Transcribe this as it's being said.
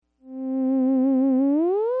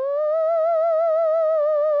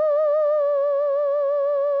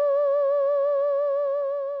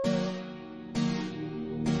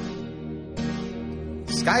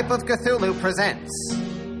Type of Cthulhu presents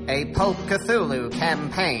a Pulp Cthulhu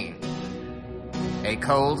campaign. A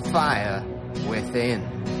Cold Fire Within.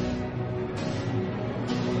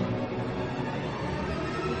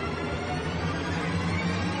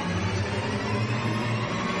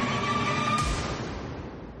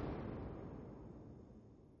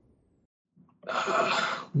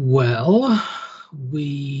 Well,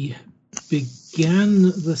 we began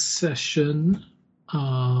the session.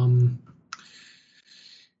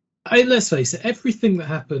 Let's face it, everything that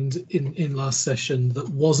happened in last session that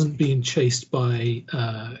wasn't being chased by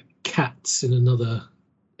cats in another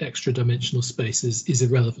extra dimensional space is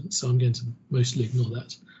irrelevant, so I'm going to mostly ignore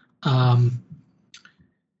that.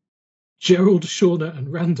 Gerald, Shauna,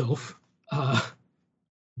 and Randolph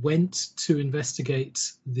went to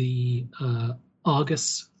investigate the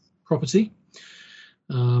Argus property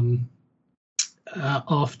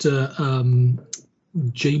after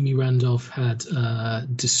Jamie Randolph had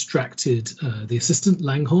distracted the assistant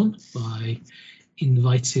Langhorn by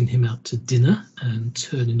inviting him out to dinner and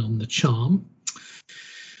turning on the charm.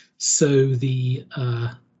 So the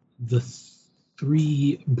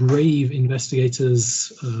three brave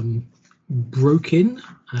investigators broke in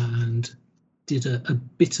and did a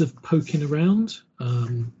bit of poking around.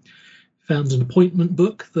 Found an appointment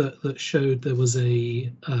book that showed there was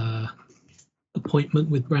a appointment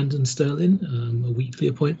with Brandon Sterling, a weekly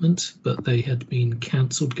appointment, but they had been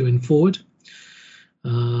cancelled going forward.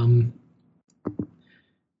 We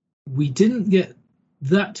didn't get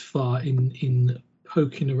that far in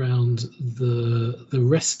poking around the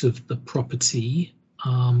rest of the property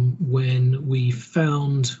when we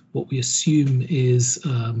found what we assume is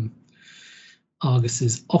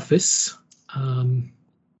Argus's office.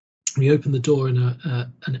 We open the door and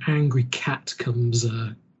an angry cat comes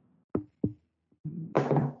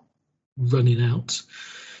running out.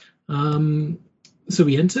 So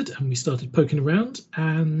we entered and we started poking around,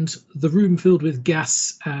 and the room filled with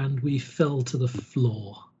gas, and we fell to the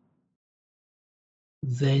floor.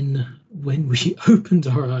 Then when we opened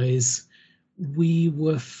our eyes, we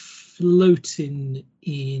were floating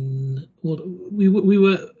in we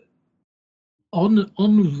were on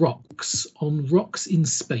rocks in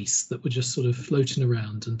space that were just sort of floating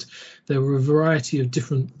around, and there were a variety of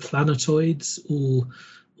different planetoids all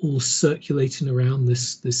circulating around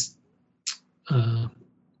this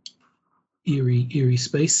eerie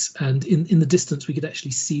space. And in the distance we could actually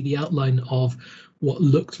see the outline of what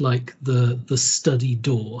looked like the study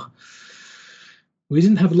door. We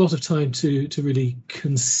didn't have a lot of time to really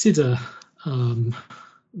consider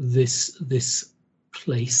this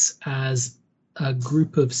place as a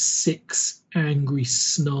group of 6 angry,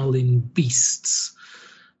 snarling beasts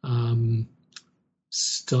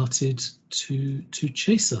started to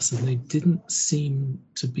chase us, and they didn't seem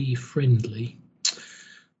to be friendly.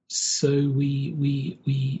 So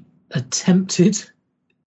we attempted,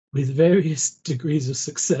 with various degrees of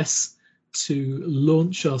success, to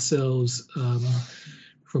launch ourselves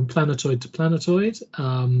from planetoid to planetoid.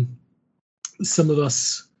 Some of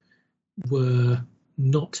us were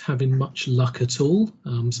not having much luck at all.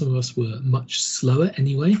 Some of us were much slower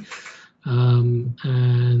anyway.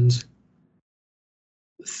 And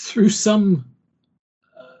through some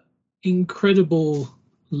incredible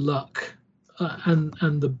luck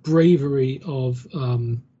and the bravery of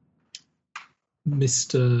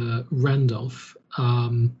Mr. Randolph,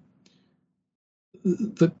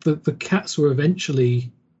 the cats were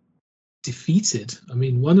eventually defeated. I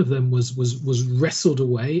mean, one of them was wrestled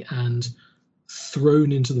away and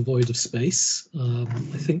thrown into the void of space. I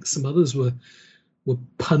think some others were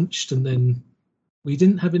punched, and then we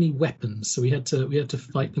didn't have any weapons, so we had to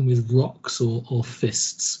fight them with rocks or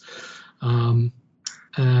fists. And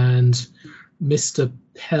Mr.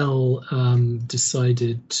 Pell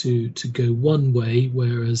decided to go one way,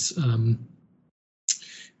 whereas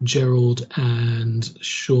Gerald and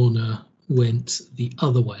Shauna went the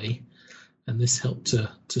other way, and this helped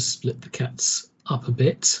to split the cats up a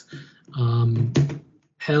bit.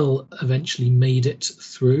 Pell eventually made it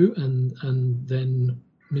through, and then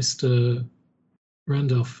Mr.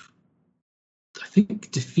 Randolph, I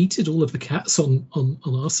think, defeated all of the cats on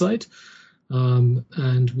our side,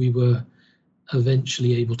 and we were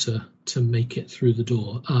eventually able to make it through the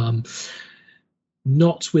door,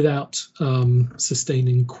 not without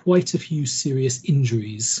sustaining quite a few serious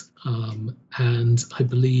injuries, and I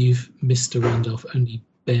believe Mr. Randolph only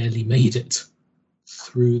barely made it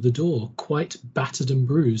through the door, quite battered and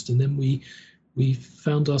bruised. And then we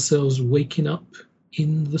found ourselves waking up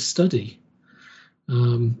in the study.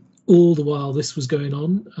 All the while this was going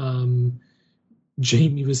on,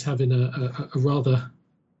 Jamie was having a rather,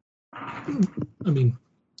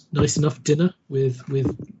 nice enough dinner with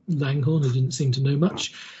Langhorn, who didn't seem to know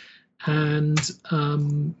much, and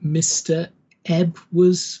Mr. Ebb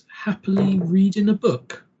was happily reading a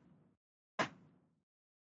book.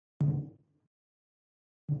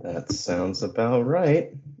 That sounds about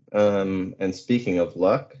right. And speaking of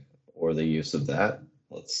luck, or the use of that,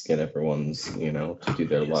 let's get everyone's, to do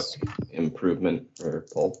their luck improvement for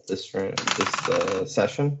Pulp this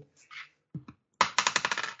session.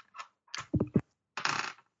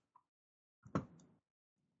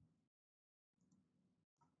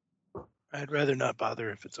 I'd rather not bother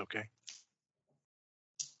if it's okay.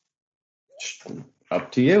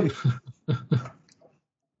 Up to you.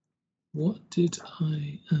 What did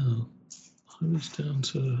I... Oh, I was down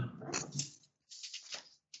to...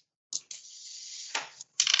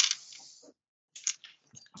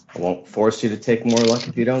 I won't force you to take more luck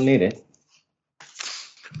if you don't need it.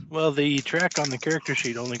 Well, the track on the character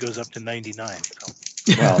sheet only goes up to 99. So.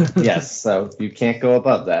 Well, yes, so you can't go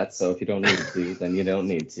above that, so if you don't need to, then you don't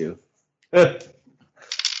need to. I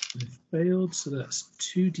failed, so that's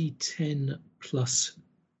 2d10 plus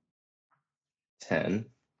 10.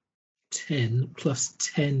 10 plus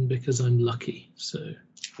 10 because I'm lucky, so...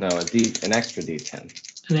 No, an extra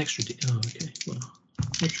d10. An extra d... Oh, okay, well,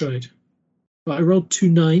 I tried. But I rolled 2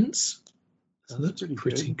 9s, so that's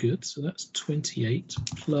pretty good. So that's 28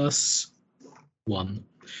 plus 1.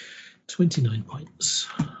 29 points.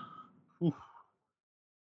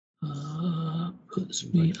 Puts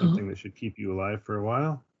me like something up. that should keep you alive for a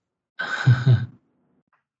while.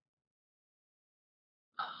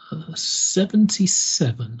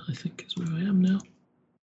 77, I think, is where I am now.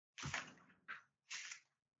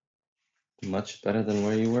 Much better than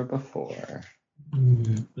where you were before.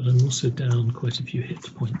 But I'm also down quite a few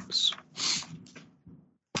hit points.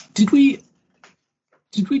 Did we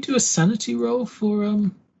do a sanity roll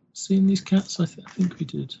for seeing these cats? I think we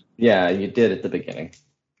did. Yeah, you did at the beginning.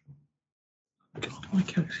 God, my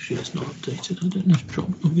character sheet is not updated. I don't know if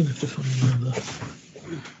I'm going to have to find another.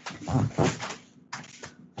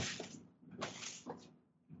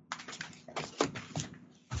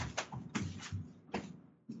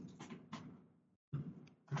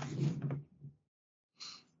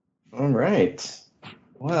 All right.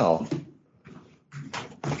 Well,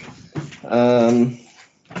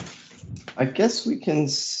 I guess we can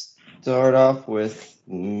start off with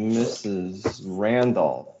Mrs.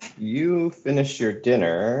 Randolph. You finished your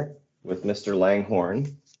dinner with Mr.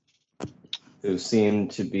 Langhorn, who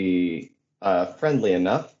seemed to be friendly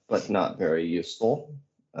enough, but not very useful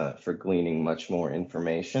for gleaning much more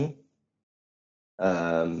information.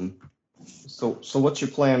 So what's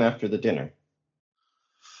your plan after the dinner?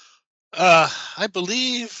 I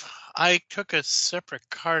believe I took a separate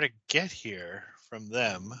car to get here from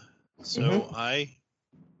them, so I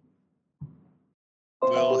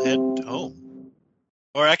will head home.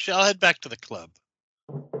 Or actually, I'll head back to the club.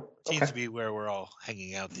 Seems to be where we're all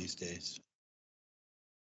hanging out these days.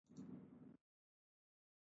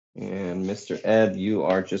 And Mr. Ed, you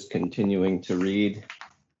are just continuing to read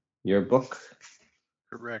your book?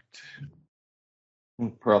 Correct.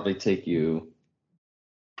 It'll probably take you,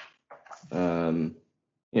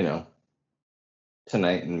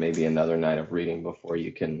 tonight and maybe another night of reading before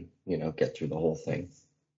you can, get through the whole thing.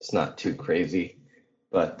 It's not too crazy,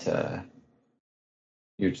 but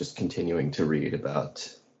you're just continuing to read about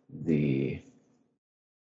the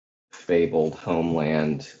fabled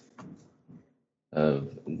homeland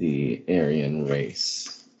of the Aryan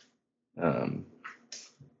race,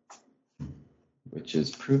 which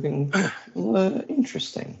is proving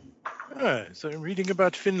interesting. So I'm reading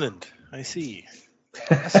about Finland. I see.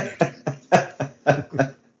 Fascinating.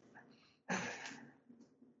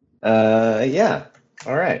 Yeah.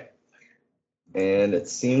 All right. And it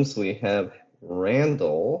seems we have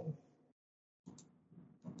Randall.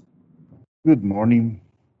 Good morning.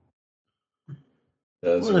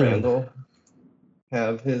 Does Well. Randall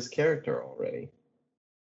have his character already?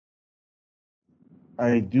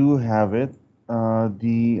 I do have it.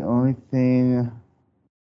 The only thing,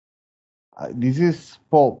 this is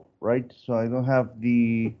pulp, right? So I don't have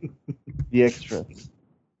the extras.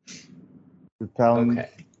 The talent.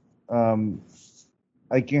 Okay.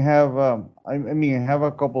 I can have. I have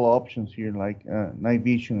a couple of options here, like night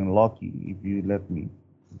vision and lucky, if you let me.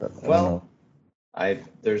 But, Well,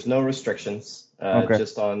 there's no restrictions, Okay.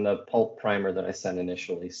 just on the pulp primer that I sent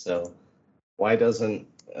initially. So why don't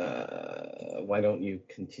you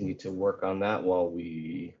continue to work on that while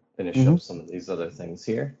we finish up some of these other things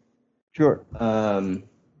here? Sure.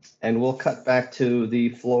 And we'll cut back to the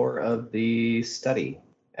floor of the study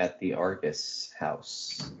at the Argus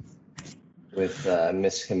house with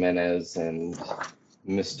Miss Jimenez and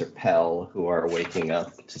Mr. Pell, who are waking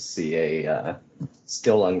up to see a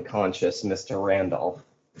still unconscious Mr. Randolph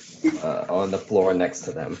on the floor next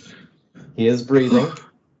to them. He is breathing,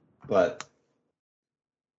 but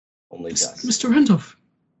only just. Mr. Randolph,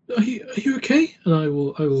 are you okay? And I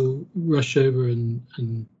will rush over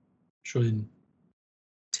and try and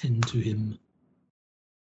tend to him.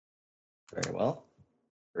 Very well.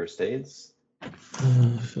 First aids.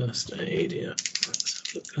 First aid, yeah.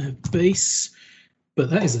 Let's look. I have base, but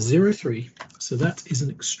that is a 0-3, so that is an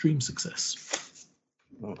extreme success.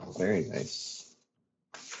 Oh, very nice.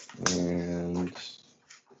 And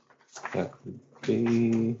that would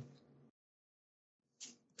be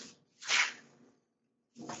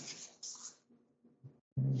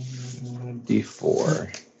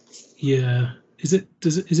D4. Yeah. Is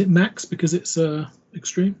it max because it's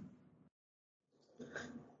extreme?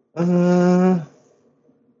 At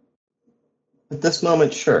this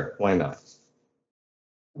moment, sure. Why not?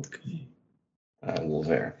 Okay. We'll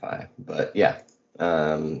verify. But yeah,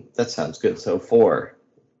 that sounds good. So for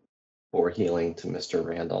healing to Mr.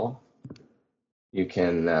 Randolph, you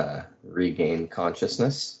can regain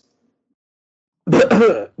consciousness.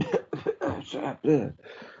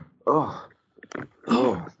 Oh,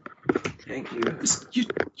 thank you.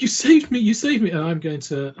 You saved me. You saved me. And I'm going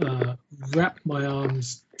to wrap my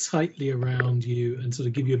arms tightly around you and sort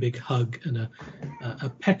of give you a big hug and a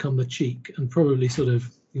peck on the cheek, and probably sort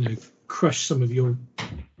of crush some of your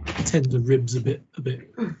tender ribs a bit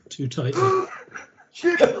too tightly.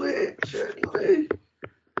 Gently.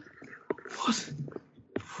 What?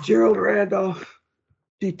 Gerald Randolph,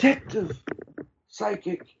 detective,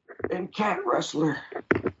 psychic, and cat wrestler.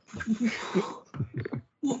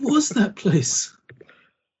 What was that place?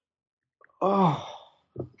 Oh,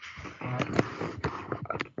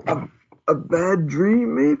 a bad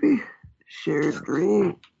dream, maybe? Shared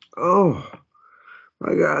dream. Oh,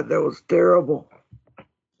 my God, that was terrible.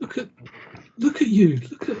 Look at you.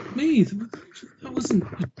 Look at me. That wasn't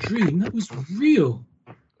a dream. That was real.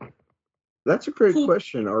 That's a great Well-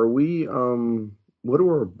 question. Are we, what do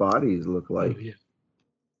our bodies look like? Oh, yeah.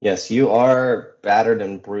 Yes, you are battered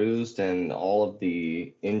and bruised, and all of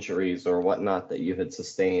the injuries or whatnot that you had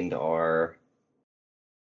sustained are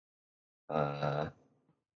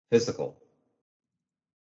physical.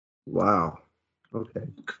 Wow. Okay.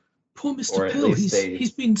 Poor Or Mr. at Pell. least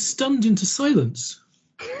He's been stunned into silence.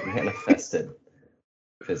 Manifested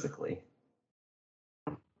physically.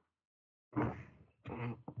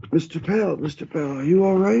 Mr. Pell, are you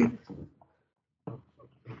all right?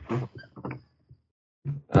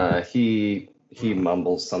 He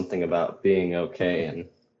mumbles something about being okay, and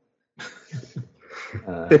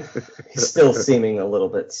he's still seeming a little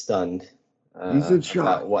bit stunned He's in shock,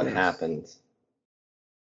 about what yes. happened.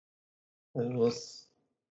 It was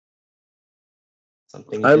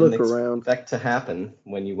something you I didn't look around. expect to happen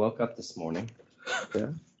when you woke up this morning. Yeah.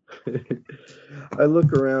 I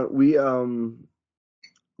look around. We all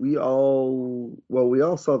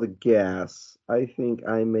saw the gas. I think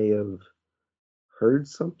I may have heard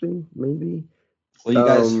something, maybe. Well, you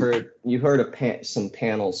guys heard some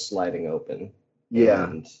panels sliding open. Yeah.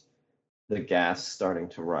 And the gas starting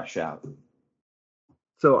to rush out.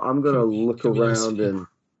 So I'm gonna look Can we all around see? and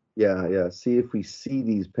see if we see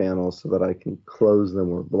these panels so that I can close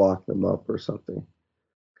them or block them up or something.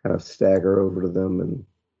 Kind of stagger over to them and.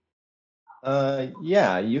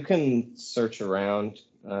 Yeah, you can search around.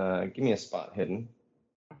 Give me a spot hidden,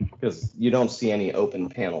 because you don't see any open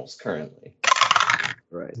panels currently.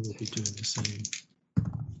 Right. We'll be doing the same.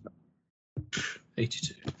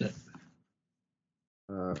 82.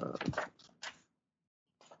 No.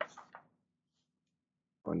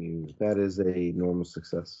 On you. That is a normal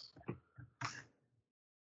success.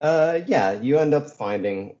 Yeah, you end up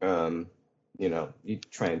finding, you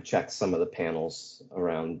try and check some of the panels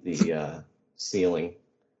around the ceiling,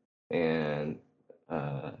 and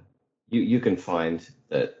you can find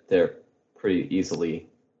that they're pretty easily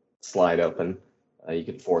slide open. You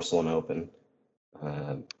could force one open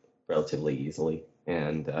relatively easily,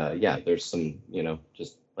 and yeah, there's some,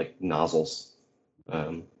 just like nozzles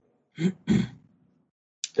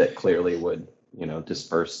that clearly would,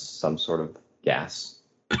 disperse some sort of gas.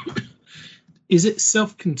 Is it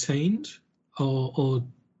self-contained, or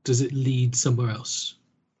does it lead somewhere else?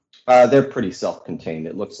 They're pretty self-contained.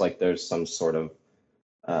 It looks like there's some sort of,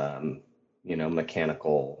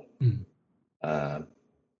 mechanical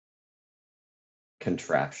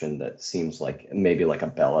contraption that seems like maybe like a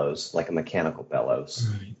bellows, like a mechanical bellows.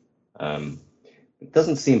 Right. It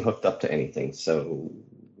doesn't seem hooked up to anything, so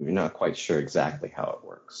you're not quite sure exactly how it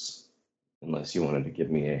works, unless you wanted to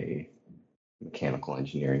give me a mechanical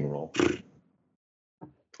engineering roll.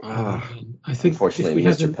 I think Unfortunately, if we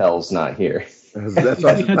had Mr. Pell's not here. That's if what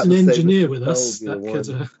I we was had about an to say, engineer Mr. with Pell us, would be the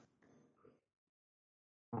that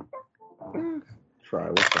one. could. Try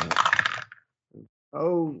what's that?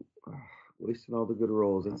 Oh, wasting all the good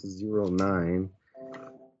rolls. That's a 0-9.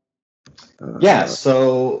 Yeah,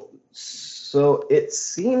 so it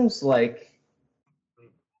seems like,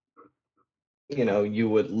 you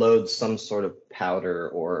would load some sort of powder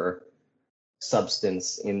or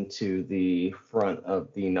substance into the front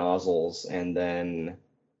of the nozzles, and then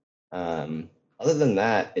other than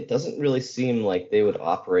that, it doesn't really seem like they would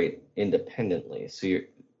operate independently. So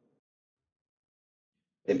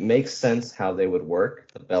it makes sense how they would work.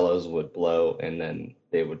 The bellows would blow, and then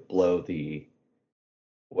they would blow the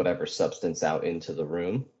whatever substance out into the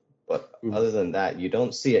room. But other than that, you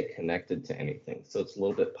don't see it connected to anything. So it's a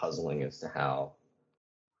little bit puzzling as to how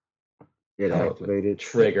It would activated.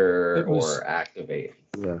 trigger It was- or activate.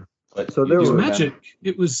 Yeah. But So you there It was do were- magic.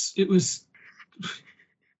 It was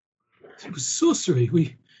sorcery.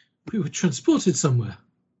 We were transported somewhere.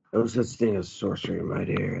 No such thing as sorcery, my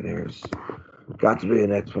dear. There's got to be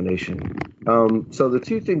an explanation. So the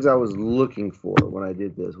two things I was looking for when I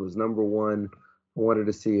did this was, number one, I wanted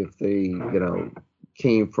to see if they,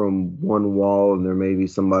 came from one wall and there may be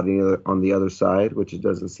somebody on the other side, which it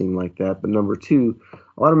doesn't seem like that. But number two, I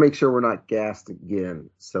want to make sure we're not gassed again.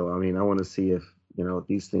 So, I want to see if,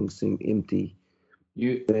 these things seem empty.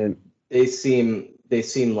 They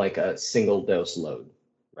seem like a single dose load,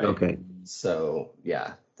 right? Okay. So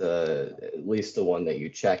yeah, at least the one that you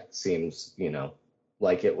checked seems,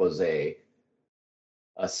 like it was a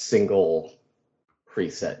single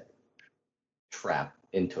preset trap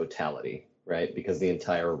in totality, right? Because the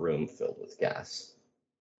entire room filled with gas.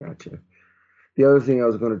 Gotcha. The other thing I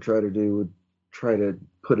was going to try to do would try to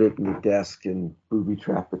put it in the desk and booby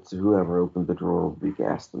trap it so whoever opened the drawer would be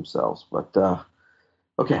gassed themselves. But,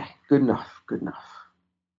 okay, good enough.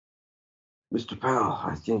 Mr. Powell,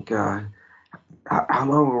 I think, how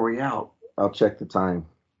long were we out? I'll check the time.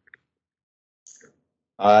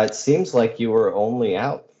 It seems like you were only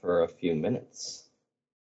out for a few minutes.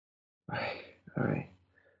 All right.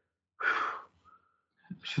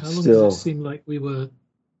 How long does it seem like we were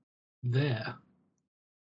there?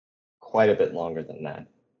 Quite a bit longer than that.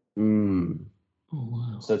 Mm. Oh,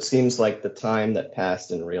 wow. So it seems like the time that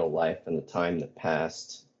passed in real life and the time that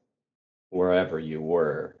passed wherever you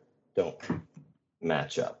were don't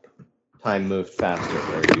match up. Time moved faster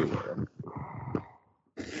where you were.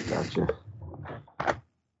 Gotcha.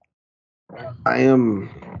 I am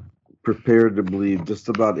prepared to believe just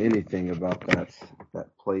about anything about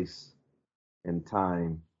that place and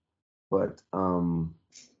time, but I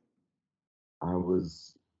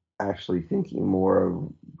was actually thinking more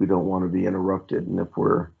of, we don't want to be interrupted, and if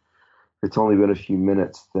it's only been a few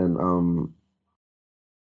minutes, then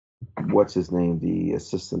what's his name, the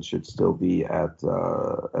assistant, should still be at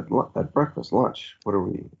breakfast, lunch. What are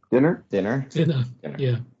we? Dinner. Dinner.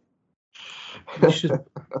 Yeah. We should.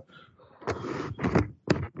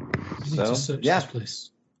 We need to search this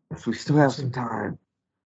place. If we still have some time.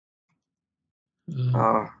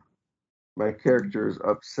 My character is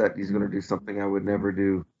upset. He's going to do something I would never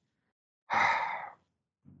do.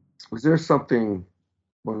 Was there something?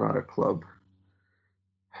 Well, not a club.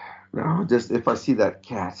 No, just if I see that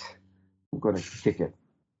cat, I'm going to kick it.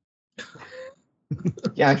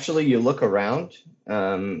 Yeah, actually, you look around,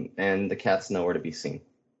 and the cat's nowhere to be seen.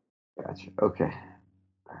 Gotcha. Okay.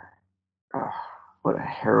 What a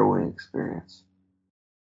harrowing experience.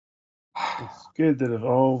 It's good that of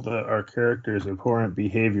all our characters' abhorrent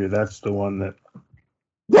behavior, that's the one that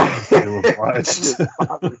they were obliged.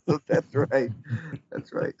 That's right.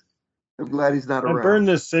 That's right. I'm glad he's not around. I burned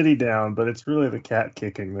this city down, but it's really the cat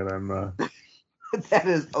kicking that I'm. That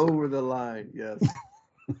is over the line. Yes.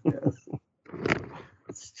 Yes.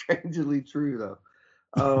 It's strangely true, though.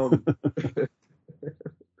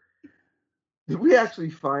 Did we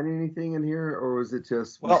actually find anything in here, or was it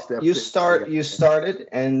just? You started,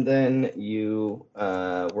 and then you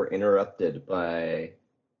were interrupted by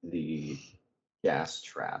the gas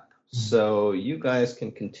trap. So you guys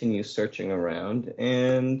can continue searching around,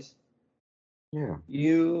 and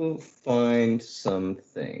you find some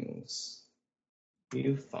things.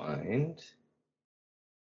 You find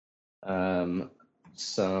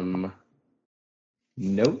some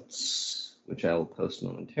notes, which I will post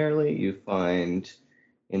momentarily. You find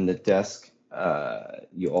in the desk,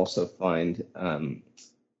 you also find kind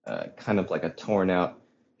of like a torn out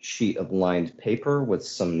sheet of lined paper with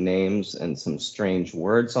some names and some strange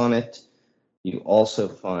words on it. You also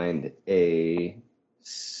find a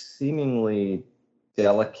seemingly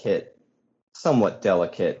delicate somewhat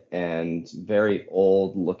delicate and very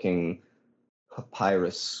old-looking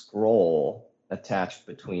papyrus scroll attached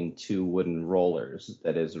between two wooden rollers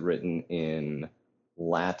that is written in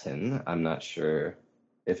Latin. I'm not sure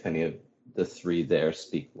if any of the three there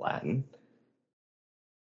speak Latin.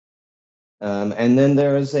 And then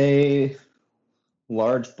there is a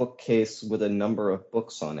large bookcase with a number of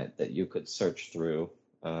books on it that you could search through.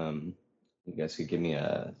 You guys could give me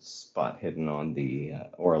a spot hidden on the,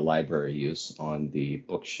 or a library use on the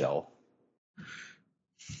bookshelf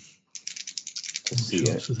to see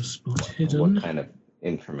it, For the spot what hidden. kind of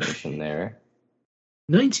information there.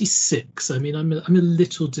 96. I mean, I'm a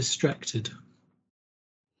little distracted.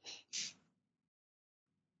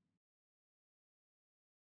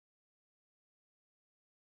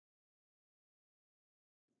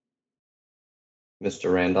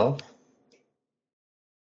 Mr. Randolph?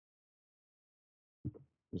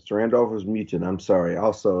 Mr. Randolph was muted. I'm sorry.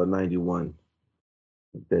 Also a 91.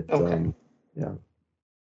 Okay. Yeah.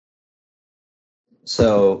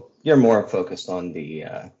 So you're more focused on the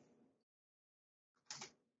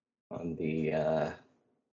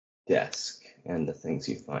desk and the things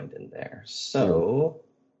you find in there. So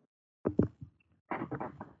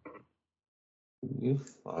you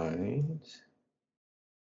find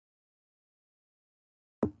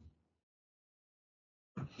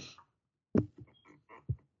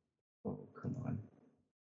come on.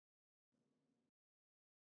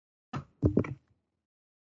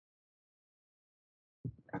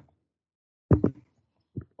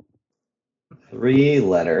 Three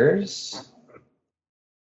letters.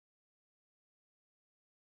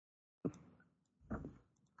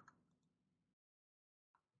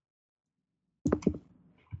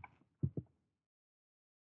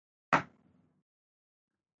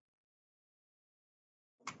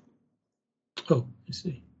 Oh, I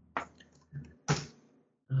see.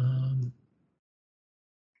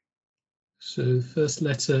 So the first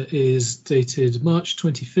letter is dated March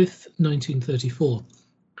 25th, 1934.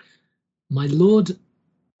 My Lord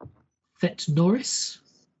Thet Norris,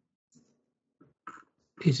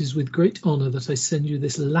 it is with great honour that I send you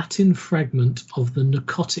this Latin fragment of the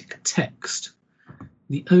Narcotic text.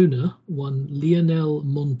 The owner, one Leonel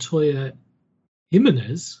Montoya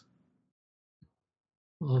Jimenez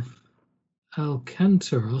of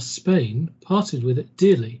Alcantara, Spain, parted with it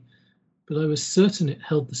dearly, but I was certain it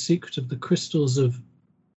held the secret of the crystals of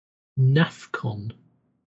Nafcon.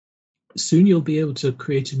 Soon you'll be able to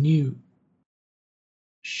create a new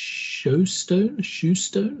shoestone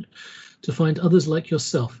to find others like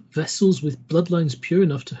yourself, vessels with bloodlines pure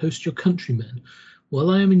enough to host your countrymen. While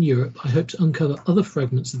I am in Europe, I hope to uncover other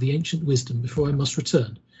fragments of the ancient wisdom before I must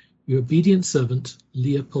return. Your obedient servant,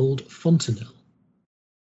 Leopold Fontenelle.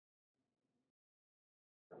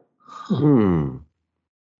 Huh.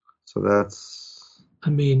 So that's... I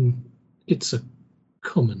mean, it's a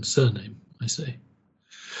common surname, I say.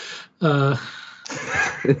 That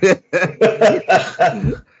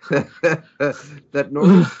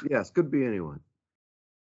Norris? Yes, could be anyone.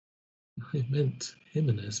 I meant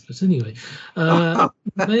Jimenez, but anyway.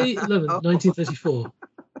 May 11th, 1934.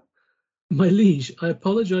 My liege, I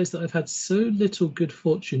apologize that I've had so little good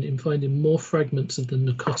fortune in finding more fragments of the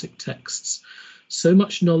Narcotic texts. So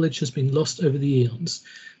much knowledge has been lost over the eons.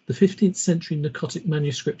 The 15th century Narcotic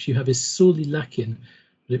manuscript you have is sorely lacking,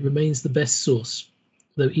 but it remains the best source,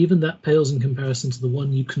 though even that pales in comparison to the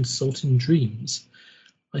one you consult in dreams.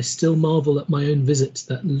 I still marvel at my own visit to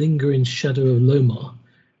that lingering shadow of Lomar,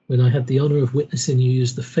 when I had the honour of witnessing you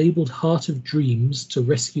use the fabled heart of dreams to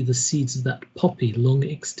rescue the seeds of that poppy long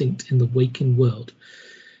extinct in the waking world,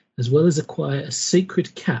 as well as acquire a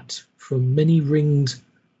sacred cat from many-ringed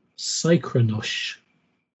Cycronosh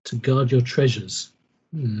to guard your treasures.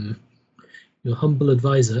 Your humble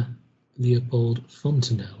advisor, Leopold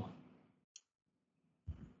Fontenelle.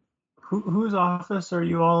 Whose office are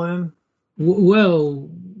you all in? Well,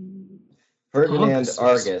 Ferdinand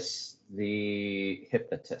Argus, the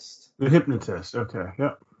hypnotist. The hypnotist. Okay.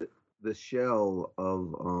 Yeah. The shell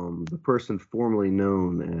of the person formerly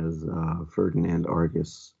known as Ferdinand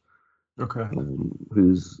Argus. Okay.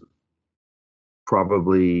 Who's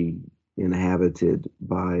probably inhabited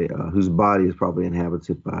by, whose body is probably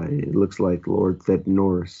inhabited by, it looks like Lord Thet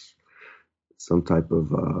Norris, some type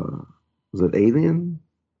of, was it alien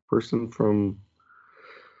person from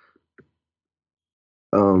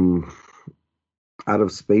out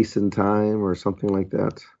of space and time or something like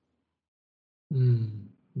that?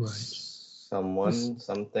 Right.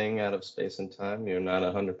 Something out of space and time. You're not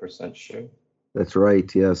 100% sure. That's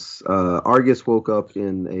right. Yes. Argus woke up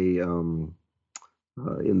in a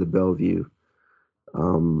in the Bellevue.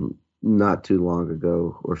 not too long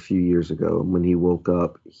ago, or a few years ago. And when he woke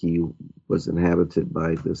up, he was inhabited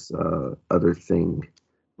by this other thing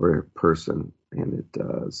or person, and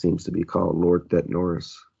it seems to be called Lord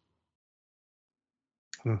Thetnorus.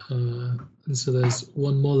 And so there's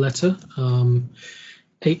one more letter.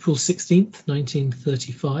 April 16th,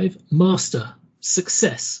 1935. Master,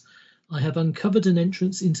 success. I have uncovered an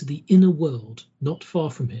entrance into the inner world, not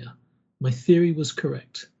far from here. My theory was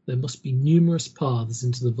correct. There must be numerous paths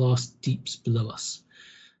into the vast deeps below us.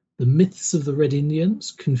 The myths of the Red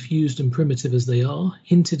Indians, confused and primitive as they are,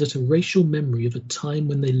 hinted at a racial memory of a time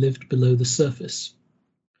when they lived below the surface.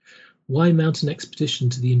 Why mount an expedition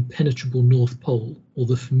to the impenetrable North Pole or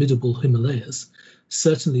the formidable Himalayas?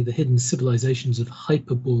 Certainly the hidden civilizations of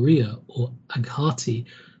Hyperborea or Aghati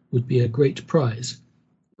would be a great prize.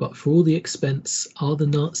 But for all the expense, are the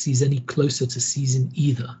Nazis any closer to seizing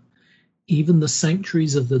either? Even the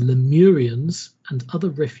sanctuaries of the Lemurians and other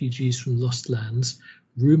refugees from lost lands,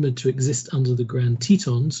 rumored to exist under the Grand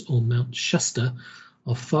Tetons or Mount Shasta,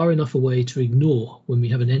 are far enough away to ignore when we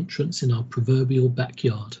have an entrance in our proverbial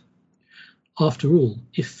backyard. After all,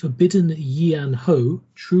 if forbidden Yian Ho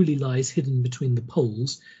truly lies hidden between the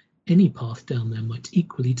poles, any path down there might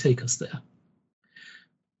equally take us there.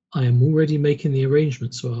 I am already making the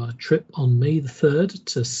arrangements for our trip on May the 3rd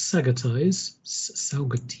to Saugates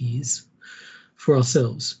for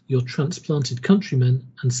ourselves, your transplanted countrymen,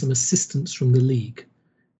 and some assistance from the League.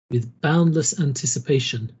 With boundless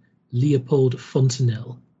anticipation, Leopold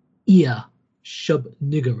Fontenelle, Ia Shub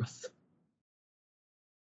Niggurath.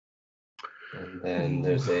 And then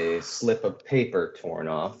there's a slip of paper torn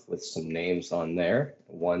off with some names on there.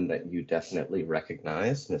 One that you definitely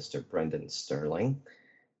recognize, Mr. Brendan Sterling.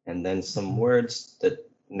 And then some words that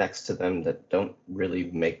next to them that don't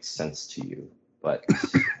really make sense to you. But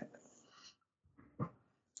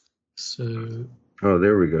So Oh,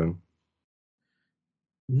 there we go.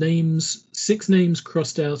 names, 6 names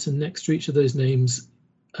crossed out, and next to each of those names,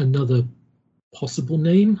 another possible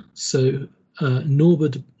name. So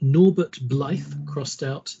Norbert Blythe crossed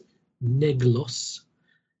out, Neglos.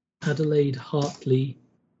 Adelaide Hartley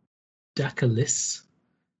Dakalis.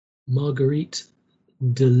 Marguerite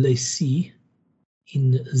de Lacy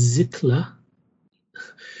in Zikla.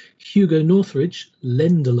 Hugo Northridge,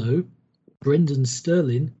 Lendelow. Brendan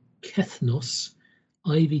Sterling, Kethnos.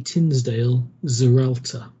 Ivy Tinsdale,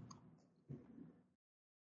 Zeralta.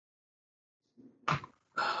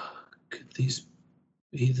 Could these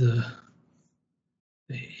be the...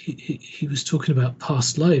 He was talking about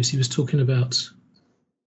past lives. He was talking about...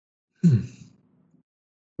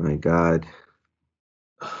 My God.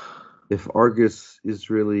 If Argus is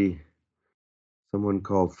really someone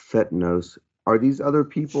called Thetnos, are these other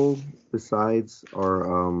people besides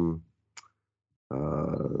our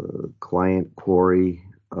client, Quarry,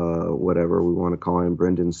 whatever we want to call him,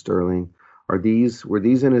 Brendan Sterling? Were these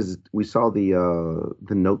in his? We saw the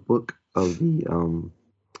notebook of the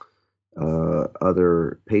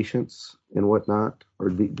other patients and whatnot, or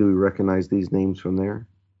do we recognize these names from there?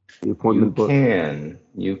 The appointment book.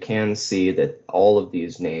 you can see that all of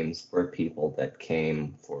these names were people that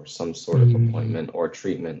came for some sort of appointment or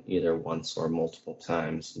treatment, either once or multiple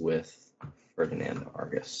times, with Ferdinand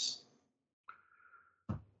Argus.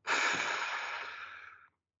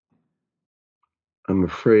 I'm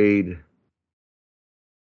afraid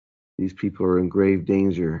these people are in grave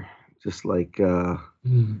danger, just like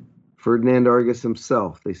Ferdinand Argus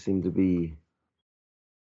himself. They seem to be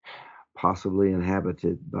possibly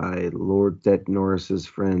inhabited by Lord Thetnorus's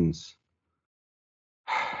friends.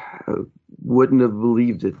 I wouldn't have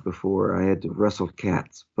believed it before I had to wrestle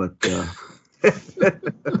cats, but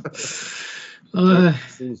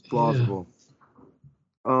seems plausible.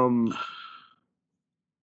 Yeah.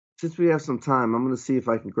 Since we have some time, I'm going to see if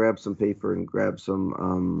I can grab some paper and grab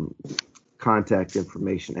some contact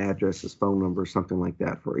information, addresses, phone numbers, something like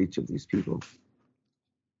that for each of these people.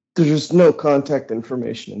 There's no contact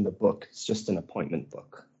information in the book. It's just an appointment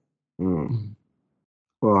book.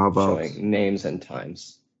 Well, how about showing names and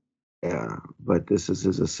times? Yeah, but this is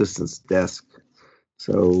his assistant's desk,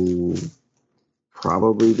 so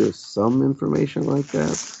probably there's some information like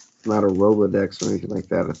that. Not a Rolodex or anything like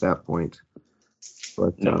that at that point.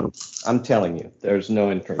 But no, I'm telling you, there's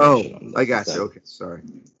no information on this. I got you. Okay, sorry.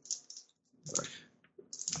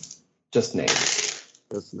 Just names.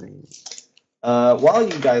 Just names. While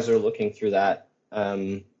you guys are looking through that,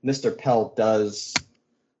 Mr. Pell does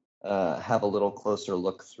have a little closer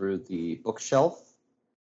look through the bookshelf,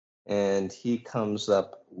 and he comes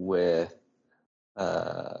up with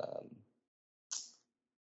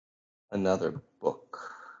another book,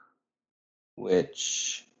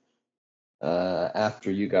 which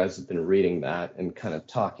after you guys have been reading that and kind of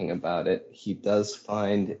talking about it, he does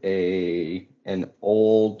find an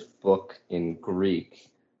old book in Greek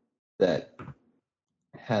that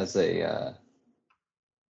has a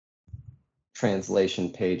translation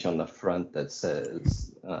page on the front that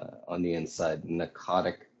says on the inside,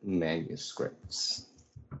 Narcotic Manuscripts.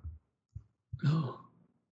 Oh,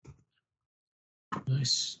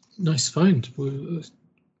 nice find. We'll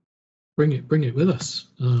bring it with us.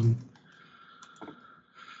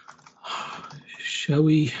 Shall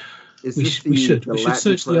we? Is We this sh- we should Latin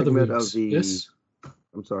search the other fragment rooms. of the? Yes.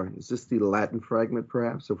 I'm sorry. Is this the Latin fragment,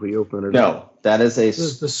 perhaps? If we open it up. No, that is a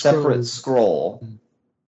The separate scroll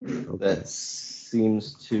Okay. that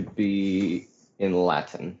seems to be in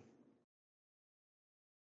Latin.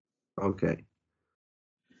 Okay.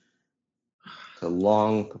 It's a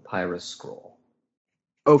long papyrus scroll.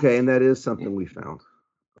 Okay, and that is something we found.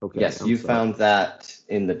 Okay. Yes, I'm you sorry. found that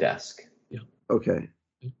in the desk. Okay.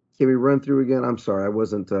 Can we run through again? I'm sorry, I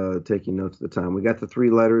wasn't taking notes at the time. We got the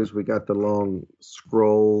 3 letters. We got the long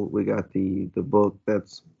scroll. We got the book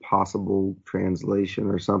that's possible translation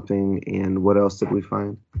or something. And what else did we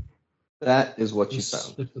find? That is what you This found.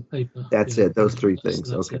 slip of paper. That's Yeah, it. Those 3 that's- things.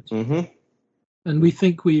 that's Okay. it. Mm-hmm. And we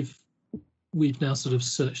think we've now sort of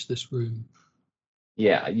searched this room.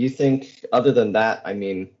 Yeah, you think, other than that, I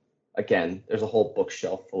mean, again, there's a whole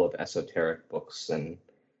bookshelf full of esoteric books and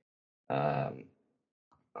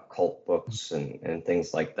occult books and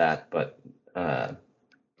things like that. But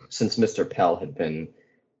since Mr. Pell had been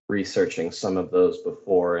researching some of those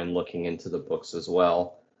before and looking into the books as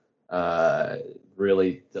well,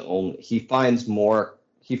 really he finds more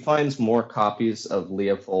copies of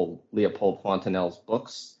Leopold Fontenelle's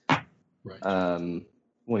books. Right.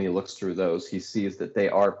 When he looks through those, he sees that they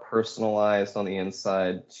are personalized on the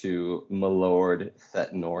inside to Milord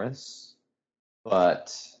Thet Norris.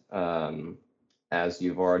 But as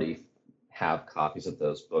you've already have copies of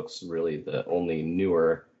those books, really the only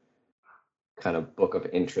newer kind of book of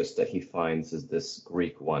interest that he finds is this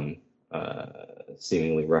Greek one,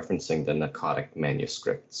 seemingly referencing the Narcotic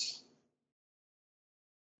Manuscripts.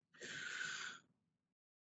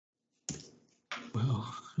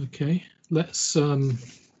 Well, okay. Let's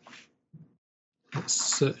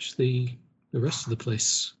search the rest of the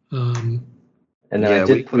place. And then Yeah,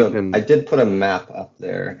 I did put a map up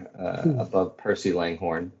there above Percy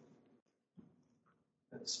Langhorne.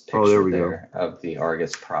 This picture there we there of the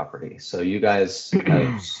Argus property. So you guys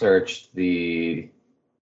have searched the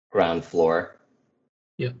ground floor.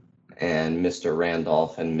 Yep. And Mr.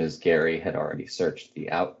 Randolph and Ms. Gary had already searched the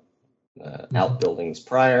outbuildings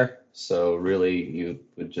prior. So really, you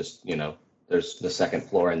would just, there's the second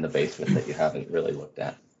floor and the basement that you haven't really looked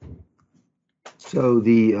at. So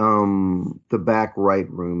the back right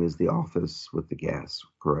room is the office with the gas,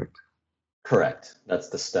 correct? Correct. That's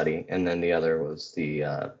the study, and then the other was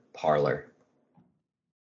the parlor.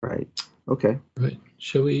 Right. Okay. Right.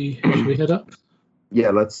 Shall we head up?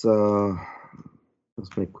 Yeah. Let's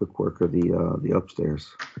make quick work of the upstairs.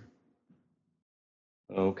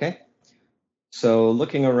 Okay. So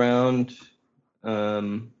looking around,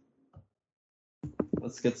 let's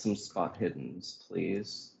get some spot hiddens,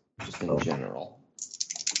 please, just in general.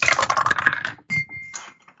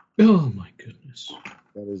 Oh my goodness.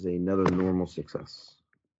 That is another normal success.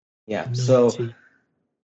 Yeah. So 90.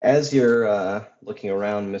 as you're looking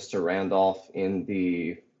around, Mr. Randolph, in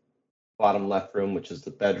the bottom left room, which is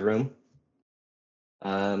the bedroom,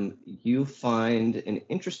 you find an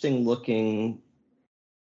interesting looking,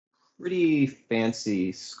 pretty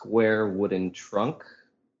fancy square wooden trunk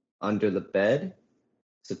under the bed.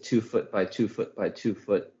 It's a 2 foot by 2 foot by 2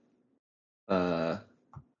 foot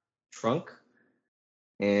trunk.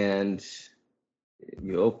 And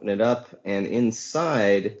you open it up, and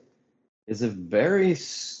inside is a very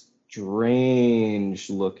strange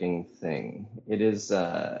looking thing. It is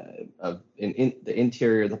the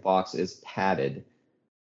interior of the box is padded,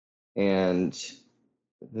 and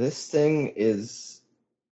this thing is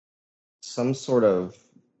some sort of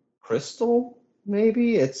crystal,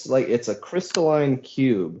 maybe. It's a crystalline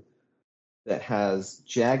cube that has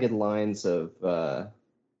jagged lines of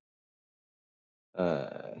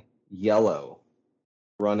yellow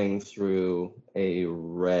running through a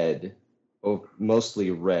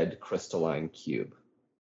mostly red crystalline cube.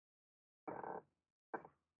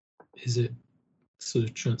 Is it sort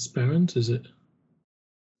of transparent? Is it?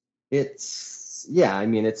 It's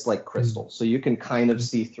like crystal, so you can kind of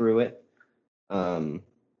see through it. But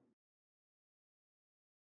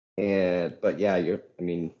yeah,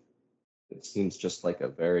 it seems just like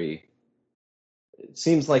it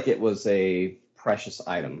seems like it was a precious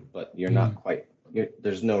item, but you're not quite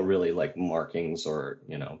there's no really like markings or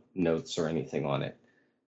notes or anything on it.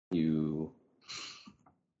 You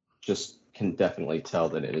just can definitely tell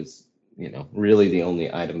that it is really the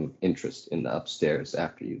only item of interest in the upstairs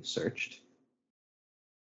after you've searched.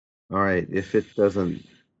 All right. If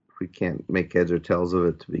we can't make heads or tails of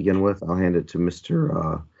it to begin with, I'll hand it to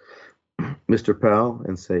Mr. Powell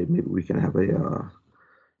and say maybe we can have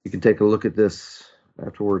you can take a look at this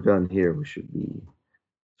after we're done here. We should be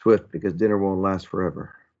swift because dinner won't last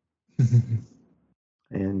forever.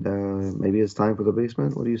 And maybe it's time for the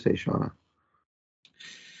basement. What do you say, Shauna?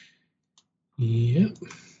 Yep.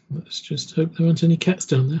 Let's just hope there aren't any cats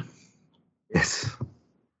down there. Yes.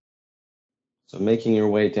 So making your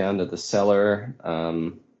way down to the cellar,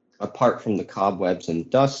 apart from the cobwebs and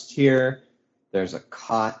dust here, there's a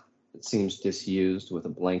cot that seems disused with a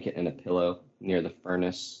blanket and a pillow near the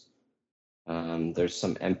furnace. There's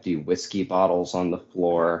some empty whiskey bottles on the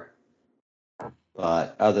floor.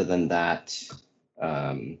 But other than that,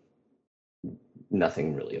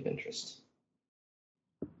 nothing really of interest.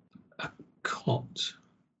 A cot.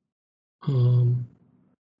 So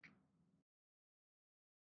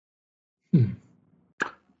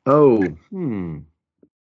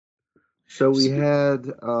we had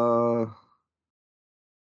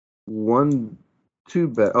two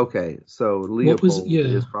bed. Okay, so Leopold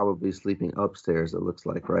is probably sleeping upstairs. It looks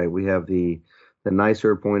like, right? We have the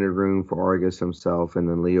nicer appointed room for Argus himself, and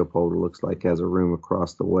then Leopold, it looks like, has a room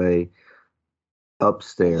across the way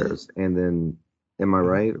upstairs. And then, am I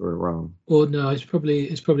right or wrong? Well, no, it's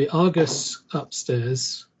probably Argus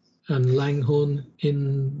upstairs and Langhorn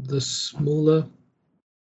in the smaller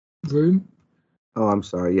room. Oh, I'm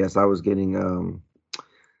sorry. Yes, I was getting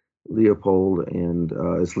Leopold and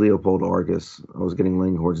it's Leopold Argus. I was getting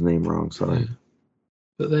Langhorn's name wrong. Sorry. Yeah.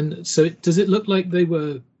 But then, so does it look like they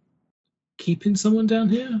were keeping someone down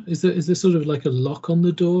here? Is there sort of like a lock on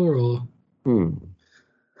the door, or?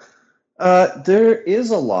 There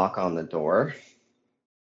is a lock on the door.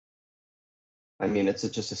 I mean, it's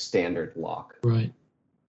just a standard lock. Right.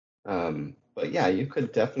 But yeah, you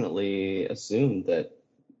could definitely assume that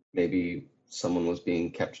maybe someone was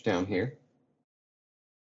being kept down here.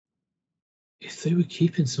 If they were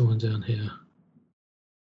keeping someone down here,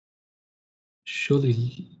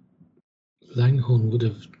 surely Langhorn would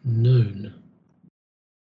have known.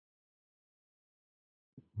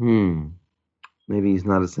 Maybe he's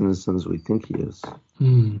not as innocent as we think he is.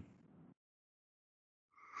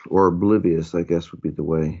 Or oblivious, I guess, would be the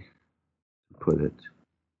way to put it.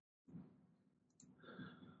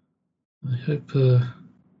 I hope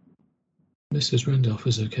Mrs. Randolph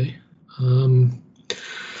is okay.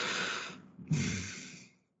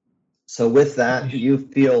 So with that, you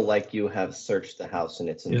feel like you have searched the house in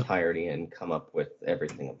its entirety and come up with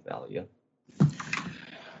everything of value.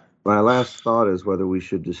 My last thought is whether we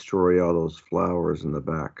should destroy all those flowers in the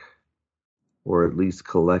back, or at least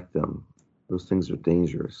collect them. Those things are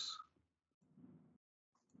dangerous.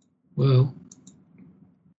 Well,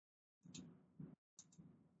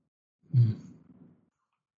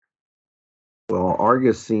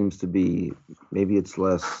 Argus seems to be, maybe it's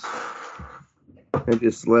less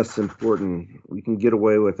important. We can get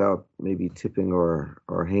away without maybe tipping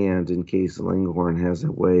our hand in case Langhorn has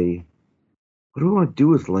a way. What do we want to do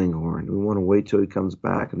with Langhorn? Do we want to wait till he comes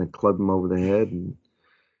back and then club him over the head and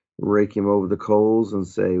rake him over the coals and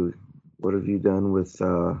say, what have you done with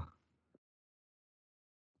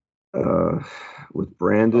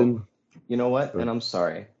Brandon? Oh, you know what? And I'm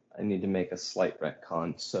sorry. I need to make a slight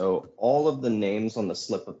retcon. So all of the names on the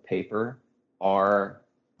slip of paper are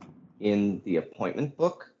in the appointment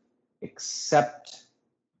book, except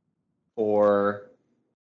for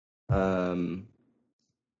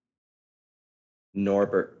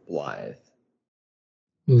Norbert Blythe.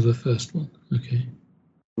 Oh, the first one. Okay.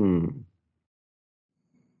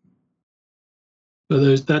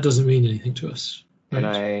 But that doesn't mean anything to us.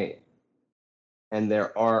 Right? And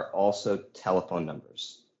there are also telephone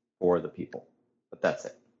numbers for the people, but that's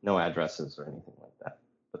it. No addresses or anything like that.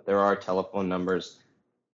 But there are telephone numbers,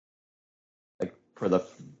 like for the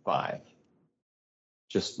 5.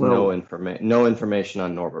 Just no information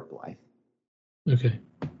on Norbert Blythe. Okay.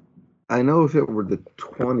 I know if it were the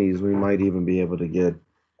 20s, we might even be able to get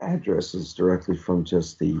addresses directly from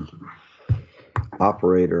just the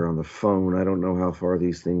operator on the phone. I don't know how far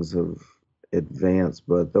these things have advanced,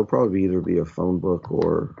 but there'll probably either be a phone book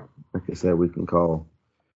or, like I said, we can call.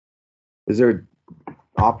 Is there an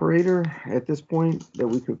operator at this point that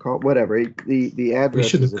we could call? Whatever. The addresses. We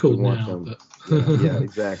should have called now. Them. Yeah,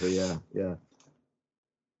 exactly. Yeah.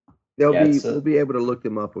 We'll be able to look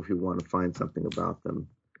them up if you want to find something about them.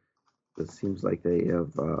 It seems like they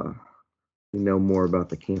have we know more about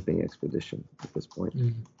the camping expedition at this point.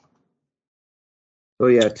 Mm. So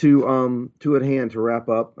yeah, to at hand to wrap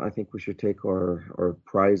up. I think we should take our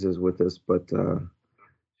prizes with us, but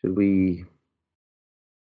should we?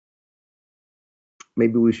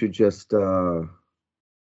 Maybe we should just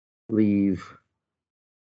leave.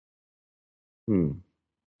 Can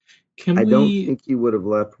I we? don't think he would have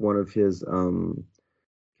left one of his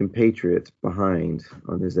compatriots behind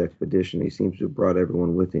on his expedition. He seems to have brought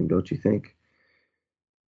everyone with him, don't you think?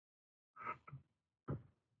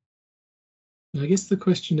 I guess the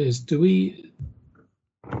question is, do we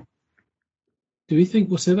think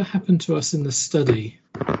whatever happened to us in the study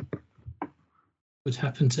would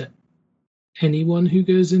happen to anyone who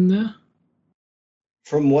goes in there?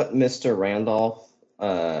 From what Mr. Randolph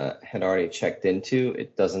had already checked into,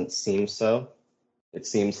 it doesn't seem so. It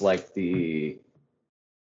seems like the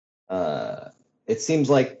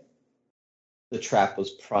trap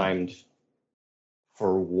was primed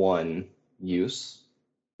for one use.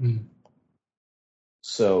 Mm.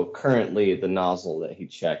 So currently, the nozzle that he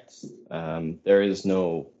checked, there is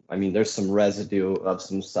no. I mean, there's some residue of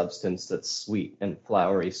some substance that's sweet and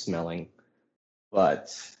flowery smelling, but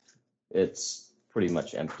it's pretty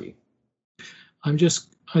much empty. I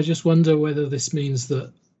just wonder whether this means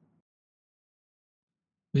that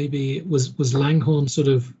maybe was Langhorn sort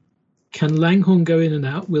of. Can Langhorn go in and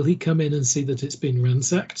out? Will he come in and see that it's been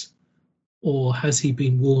ransacked, or has he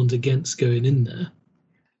been warned against going in there?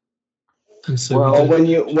 And so, well, when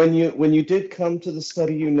you did come to the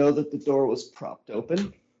study, you know that the door was propped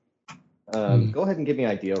open. Go ahead and give me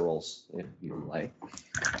idea rolls if you like.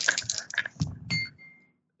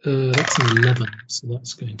 That's an 11, so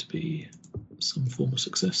that's going to be some form of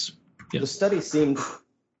success. Yeah. The study seemed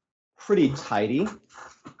pretty tidy,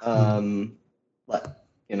 but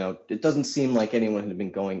it doesn't seem like anyone had been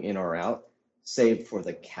going in or out, save for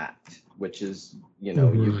the cat, which is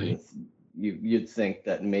Right. you'd think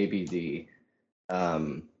that maybe the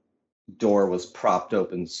door was propped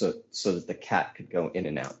open so that the cat could go in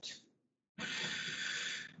and out.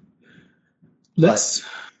 Let's.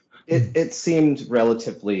 It seemed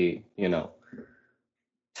relatively,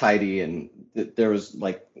 tidy, and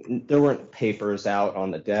there weren't papers out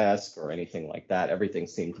on the desk or anything like that. Everything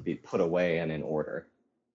seemed to be put away and in order.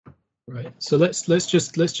 Right. So let's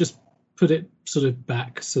just put it sort of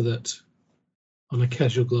back so that on a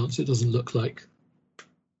casual glance it doesn't look like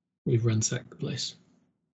we've ransacked the place.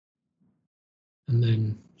 And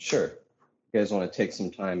then Sure. You guys want to take some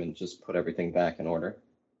time and just put everything back in order?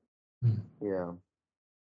 Yeah.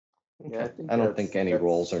 Yeah, I don't think any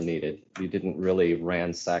rolls are needed. You didn't really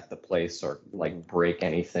ransack the place or break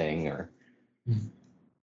anything or.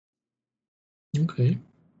 Okay.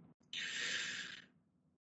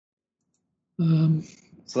 So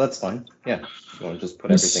that's fine. Yeah. You want to just put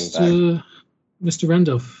everything back. Mr.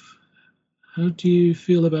 Randolph, how do you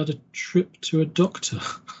feel about a trip to a doctor?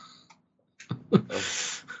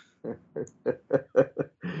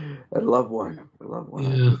 I'd love one.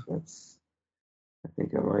 Yeah. I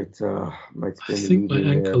think I might spend I think my the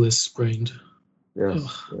evening ankle there. is sprained. Yes,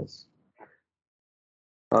 Ugh. yes.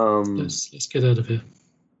 Let's get out of here.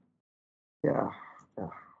 Yeah.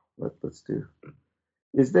 Let's do.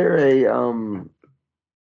 Is there a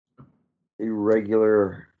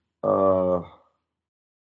regular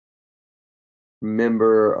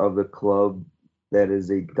member of the club that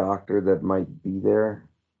is a doctor that might be there?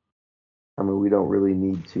 I mean, we don't really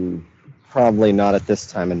need to. Probably not at this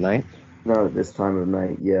time of night. Not at this time of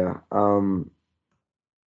night, yeah. What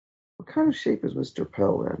kind of shape is Mr.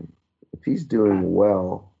 Pell in? If he's doing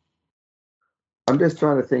well, I'm just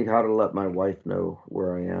trying to think how to let my wife know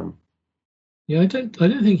where I am. Yeah, I don't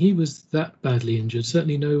think he was that badly injured.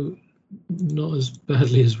 Certainly not as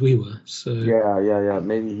badly as we were. So Yeah.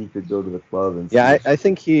 Maybe he could go to the club and. Yeah, I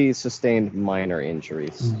think he sustained minor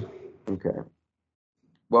injuries. Okay.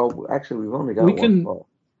 Well, actually, we've only got We one can- call.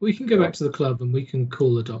 we can go back to the club and we can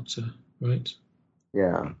call the doctor, right?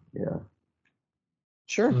 Yeah.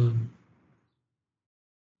 Sure.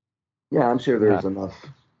 Yeah, I'm sure there's enough.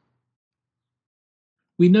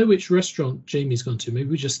 We know which restaurant Jamie's gone to. Maybe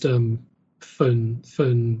we just phone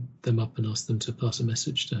them up and ask them to pass a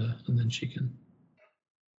message to her, and then she can.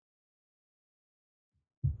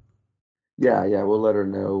 Yeah, we'll let her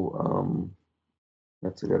know.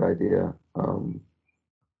 That's a good idea.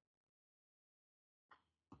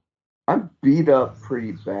 I'm beat up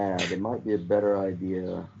pretty bad. It might be a better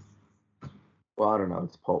idea. Well, I don't know.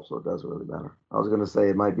 It's pulp, so it doesn't really matter. I was going to say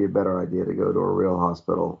it might be a better idea to go to a real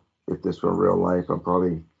hospital. If this were real life,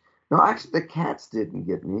 No, actually, the cats didn't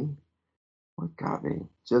get me. What got me?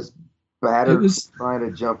 Just battered It was- from trying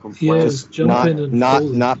to jump from Yeah, it planet was to jumping planet. and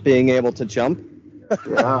falling. not being able to jump.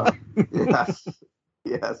 Yeah. Yes.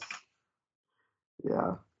 Yes.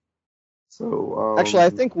 Yeah. So Actually,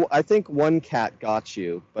 I think one cat got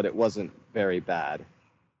you, but it wasn't very bad.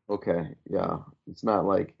 okay. Yeah. It's not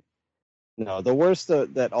like No, the worst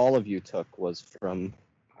that all of you took was from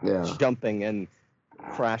yeah. jumping and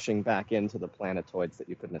crashing back into the planetoids that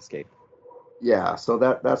you couldn't escape. Yeah, so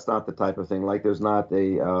that's not the type of thing. Like there's not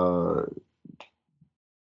a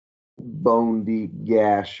bone deep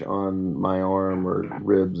gash on my arm or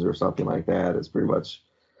ribs or something like that. It's pretty much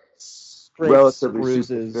Scrapes, relatively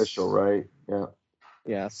bruises, superficial, right? Yeah.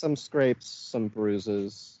 Yeah, some scrapes, some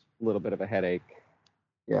bruises, a little bit of a headache.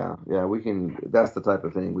 Yeah, we can. That's the type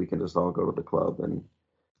of thing we can just all go to the club and,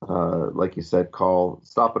 like you said,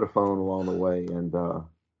 stop at a phone along the way, and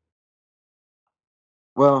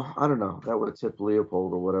well, I don't know. That would tip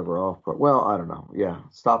Leopold or whatever off. But well, I don't know. Yeah,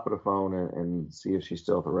 stop at a phone and see if she's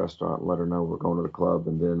still at the restaurant. And let her know we're going to the club,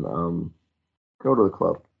 and then go to the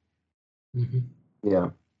club. Mm-hmm. Yeah,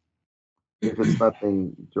 if it's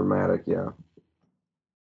nothing dramatic, yeah.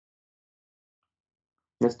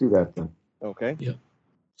 Let's do that then. Okay. Yeah.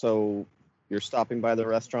 So you're stopping by the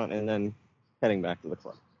restaurant and then heading back to the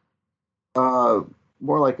club.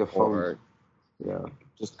 More like a phone. Or Yeah.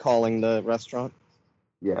 just calling the restaurant.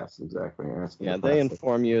 Yes, exactly. Asking Yeah, if they that's-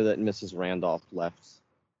 inform you that Mrs. Randolph left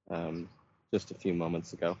just a few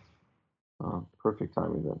moments ago. Perfect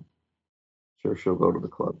timing then. Sure, she'll go to the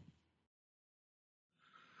club.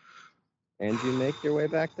 And you make your way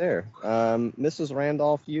back there. Mrs.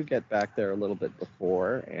 Randolph, you get back there a little bit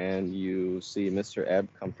before, and you see Mr. Ebb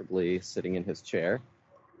comfortably sitting in his chair,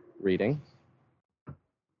 reading.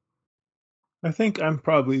 I think I'm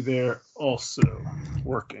probably there also,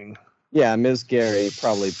 working. Yeah, Ms. Gary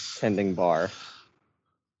probably tending bar.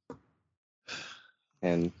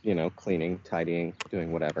 And, cleaning, tidying,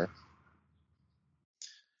 doing whatever.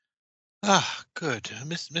 Ah, good.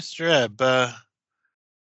 Mr. Ebb,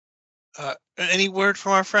 any word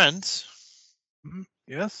from our friends?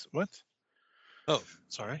 Yes. What? Oh,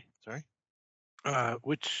 sorry.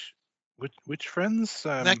 Which friends?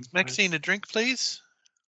 Maxine, a drink, please?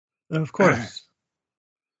 Of course.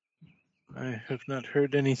 I have not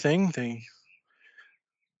heard anything. They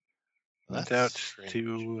went That's out strange.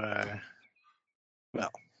 to,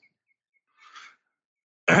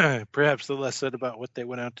 perhaps the less said about what they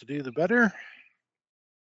went out to do, the better.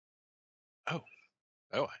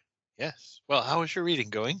 Oh, yes. Well, how is your reading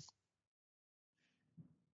going?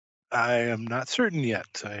 I am not certain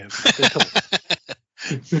yet. I have been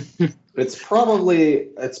told. It's probably,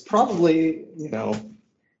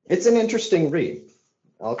 it's an interesting read.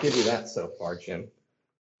 I'll give you that so far, Jim.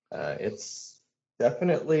 It's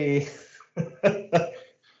definitely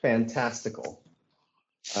fantastical.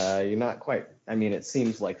 You're not quite, it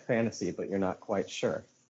seems like fantasy, but you're not quite sure.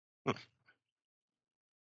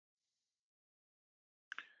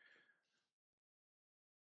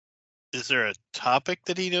 Is there a topic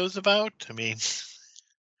that he knows about?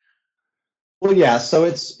 Well, yeah, so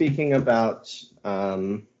it's speaking about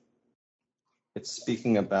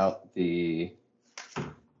the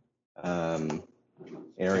Aryan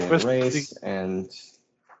Quest- race and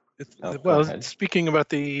go Well, ahead. speaking about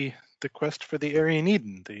the quest for the Aryan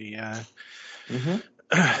Eden, the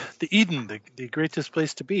Eden, the greatest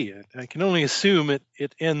place to be. I can only assume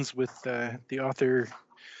it ends with the author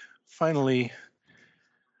finally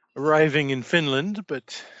arriving in Finland,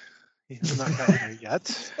 but he has not gotten there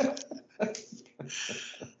yet.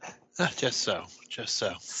 Just so.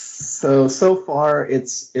 So far,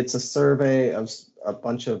 it's a survey of a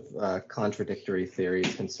bunch of contradictory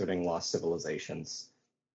theories concerning lost civilizations,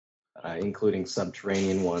 including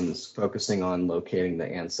subterranean ones, focusing on locating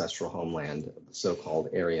the ancestral homeland of the so-called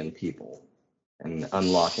Aryan people and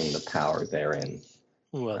unlocking the power therein.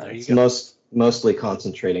 Well, there you It's go. mostly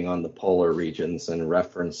concentrating on the polar regions and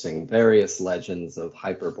referencing various legends of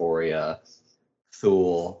Hyperborea,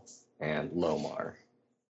 Thule, and Lomar.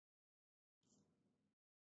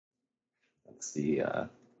 That's the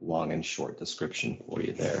long and short description for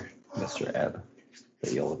you there, Mr. Ebb,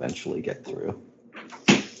 that you'll eventually get through.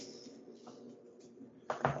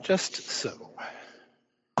 Just so.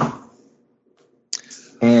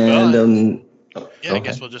 And Yeah, I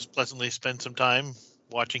guess we'll just pleasantly spend some time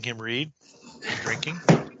watching him read and drinking.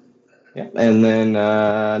 yeah, and then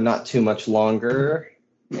not too much longer,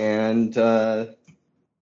 and the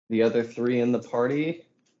other three in the party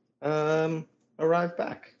arrive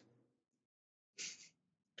back.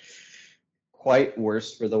 Quite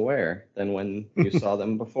worse for the wear than when you saw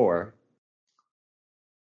them before.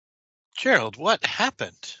 Gerald, what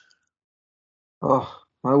happened? Oh,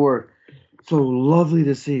 my word. So lovely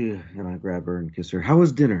to see you. And I grab her and kiss her. How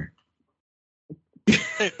was dinner?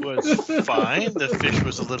 It was fine. The fish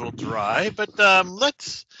was a little dry, but I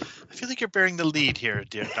feel like you're bearing the lead here,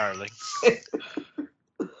 dear darling.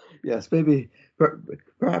 Yes, maybe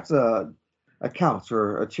perhaps a couch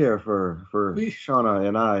or a chair for Shauna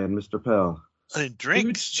and I and Mr. Pell. We were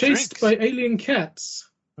Drinks. chased by alien cats.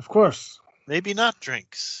 Of course. Maybe not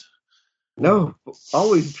drinks. No,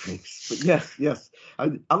 always drinks. But yes.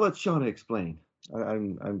 I'll let Shauna explain.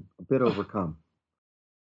 I'm a bit overcome.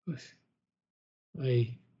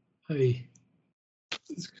 We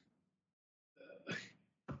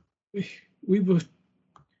were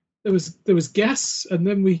there was gas, and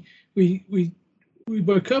then we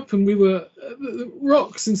woke up and we were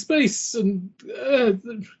rocks in space, and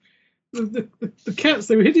the cats,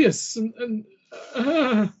 they were hideous, and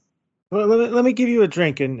Well, let me give you a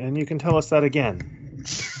drink, and you can tell us that again.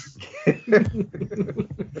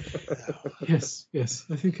 yes,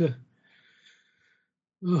 I think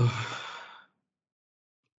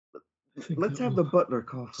Let's have the butler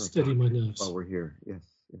call for steady my nerves while we're here. Yes.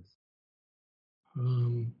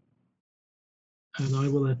 And I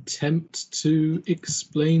will attempt to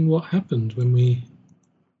explain what happened when we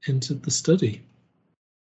entered the study.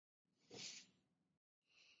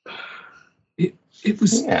 It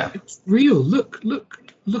was real. Look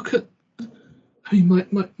at. I mean,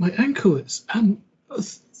 my ankle is, and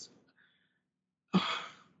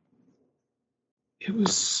it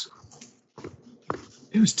was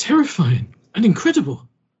terrifying and incredible.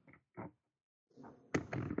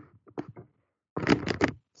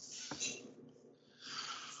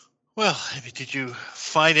 Well, did you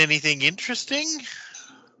find anything interesting?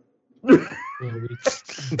 Well, we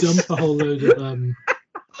dump a whole load of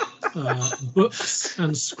books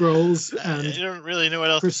and scrolls, and I don't really know what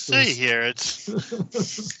else crystals. to say here.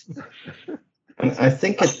 I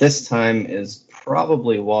think at this time is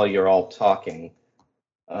probably while you're all talking.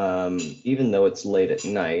 Even though it's late at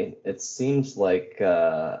night, it seems like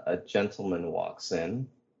a gentleman walks in,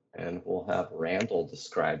 and we'll have Randall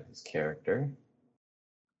describe his character.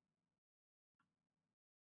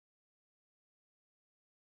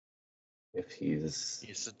 If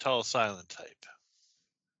He's a tall, silent type.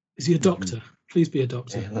 Is he a doctor? Please be a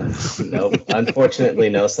doctor. Nope, unfortunately,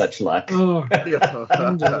 no such luck. Oh,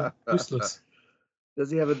 useless.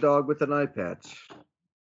 Does he have a dog with an eye patch?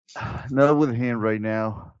 Not with him right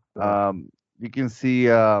now. You can see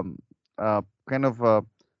kind of a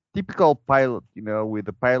typical pilot, with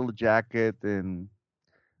a pilot jacket and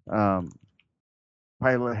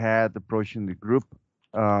pilot hat approaching the group.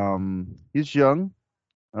 He's young.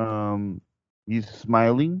 He's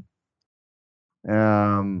smiling.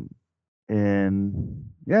 And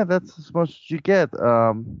yeah, that's as much as you get.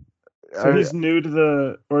 So he's new to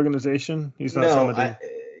the organization? He's not somebody...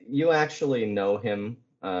 You actually know him,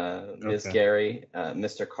 Ms. Okay. Gary.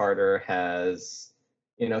 Mr. Carter has,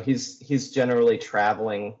 he's generally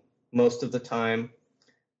traveling most of the time.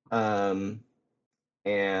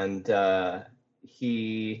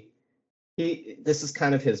 This is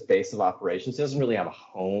kind of his base of operations. He doesn't really have a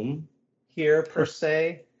home here per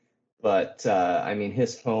se, but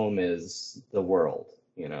his home is the world.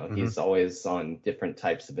 He's always on different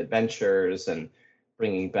types of adventures and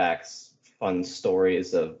bringing back fun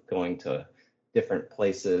stories of going to different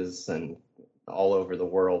places and all over the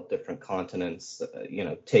world, different continents,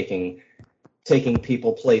 taking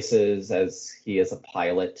people places as he is a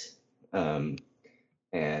pilot, and,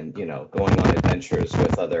 going on adventures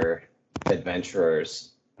with other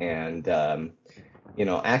adventurers. And,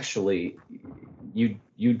 actually,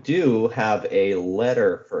 you do have a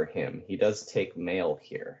letter for him. He does take mail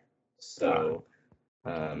here. So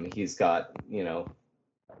he's got,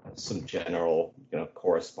 some general,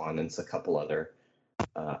 correspondence, a couple other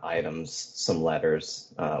items, some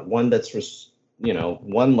letters. One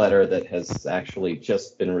letter that has actually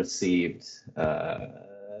just been received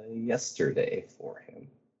yesterday for him.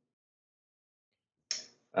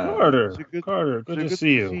 Carter, good to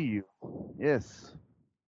see you. Yes.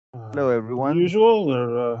 Hello, everyone. Usual,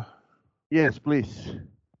 or yes, please.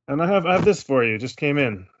 And I have this for you. Just came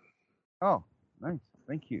in. Oh, nice.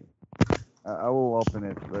 Thank you. I will open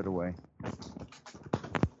it right away.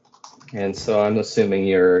 And so I'm assuming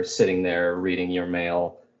you're sitting there reading your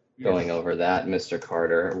mail, going over that, Mr.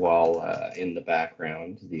 Carter, while in the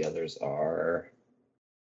background the others are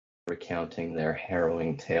recounting their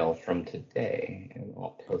harrowing tale from today. And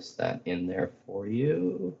I'll post that in there for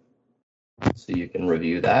you so you can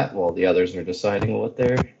review that while the others are deciding what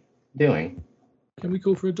they're doing. Can we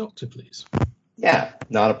call for a doctor, please? Yeah,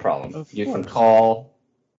 not a problem. You can course. call.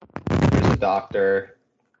 There's a doctor.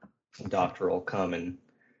 The doctor will come and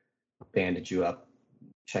bandage you up,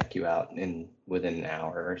 check you out within an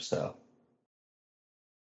hour or so.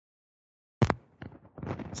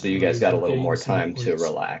 So you guys got a little more time to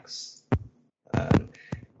relax.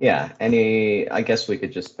 Yeah, I guess we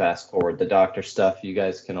could just fast forward the doctor stuff. You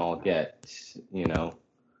guys can all get, let's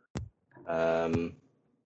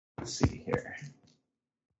see here.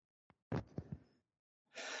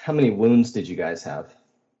 How many wounds did you guys have?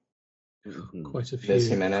 Quite a few. Ms.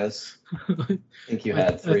 Jimenez? I think you I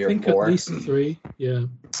had 3 or 4. I think at least 3, yeah.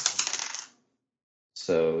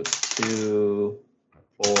 So 2,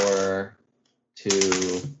 4,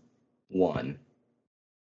 2, 1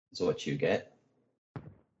 is what you get.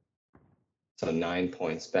 So 9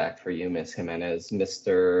 points back for you, Miss Jimenez.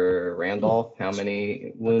 Mr. Randolph, how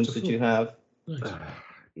many wounds did you have? Nice.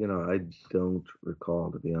 I don't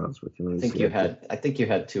recall, to be honest with you. I think you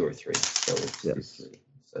had 2 or 3. So Yes. 3.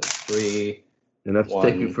 So 3. And that's 1.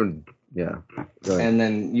 taken from, yeah. Go ahead. And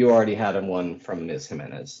then you already had 1 from Ms.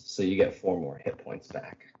 Jimenez. So you get 4 more hit points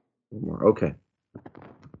back. Okay.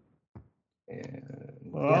 And,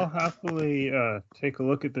 Well, I'll happily take a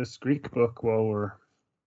look at this Greek book while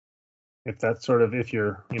if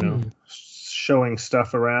you're, showing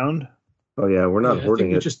stuff around. Oh, yeah, we're not I think hoarding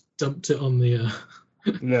we it. just dumped it on the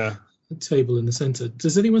Yeah. table in the center.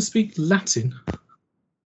 Does anyone speak Latin?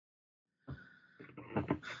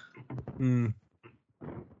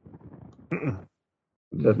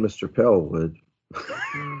 That Mr. Pell would.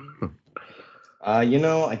 I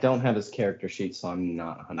don't have his character sheet, so I'm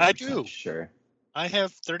not 100% I do. sure. I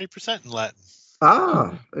have 30% in Latin.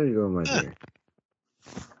 There you go, my dear.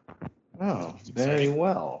 Oh, very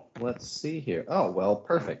well. Let's see here. Oh, well,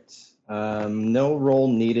 perfect. No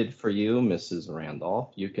roll needed for you, Mrs.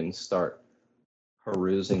 Randolph. You can start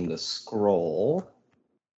perusing the scroll.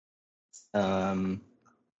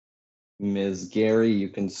 Ms. Gary, you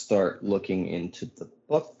can start looking into the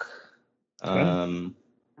book. And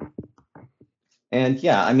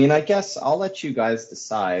yeah, I guess I'll let you guys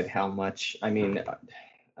decide how much.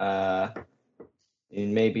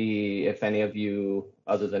 Maybe if any of you,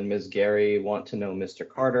 other than Ms. Gary, want to know Mr.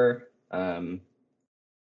 Carter,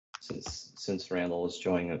 since Randall is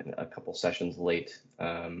joining a couple sessions late,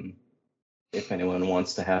 if anyone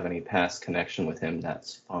wants to have any past connection with him,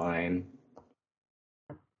 that's fine.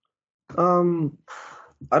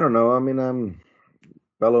 I don't know. I'm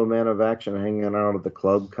fellow man of action hanging out at the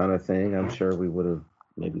club kind of thing. I'm sure we would have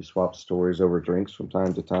maybe swapped stories over drinks from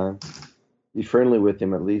time to time. Be friendly with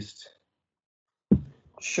him at least.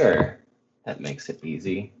 Sure, that makes it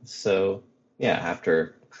easy. So, yeah,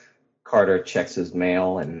 after Carter checks his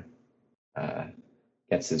mail and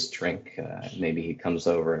gets his drink, maybe he comes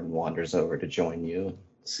over and wanders over to join you,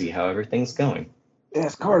 see how everything's going.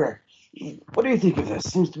 Yes, Carter. What do you think of this?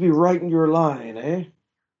 Seems to be right in your line, eh?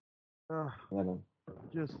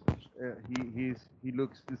 Just he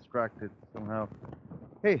looks distracted somehow.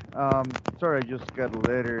 Hey, sorry, I just got a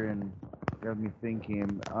letter and got me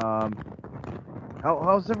thinking.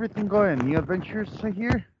 How's everything going? New adventures I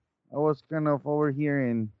hear? I was kind of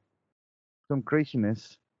overhearing some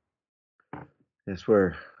craziness. Yes,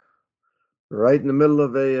 we're right in the middle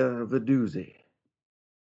of a doozy.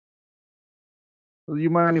 Do you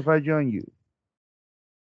mind if I join you?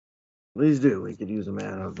 Please do. We could use a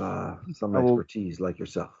man of some I will- expertise like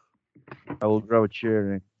yourself. I will grab a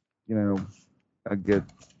chair and I get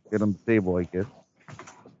on the table, I guess,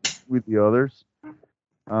 with the others.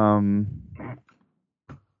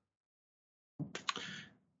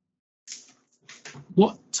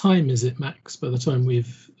 What time is it, Max, by the time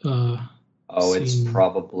we've It's seen-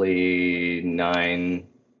 probably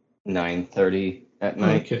 9:30 at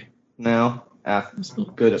night Okay. now. That's not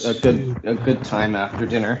A good time after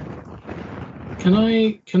dinner. Can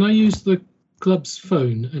I use the club's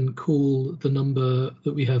phone and call the number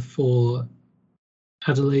that we have for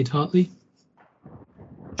Adelaide Hartley?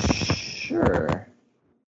 Sure,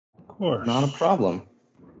 Of course. not a problem.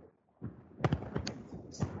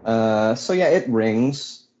 So yeah, it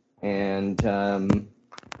rings, and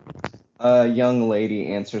a young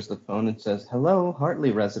lady answers the phone and says, "Hello,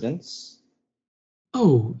 Hartley residence."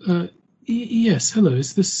 Oh, yes. Hello.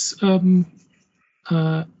 Is this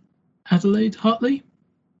Adelaide Hartley?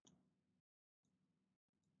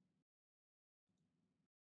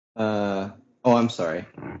 I'm sorry.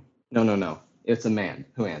 No. It's a man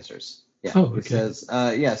who answers. Yeah. Oh, It okay. says,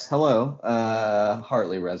 "Yes, hello,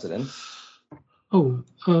 Hartley residence." Oh,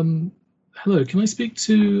 hello. Can I speak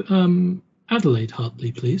to Adelaide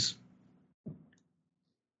Hartley, please?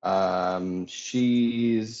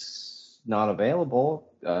 She's not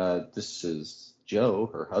available. This is Joe,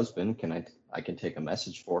 her husband. I can take a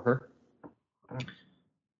message for her.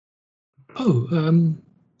 Oh,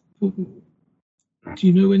 Do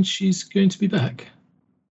you know when she's going to be back?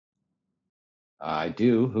 I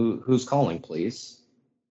do. Who's calling, please?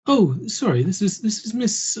 Oh, sorry. This is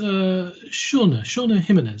Miss Shauna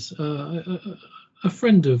Jimenez, a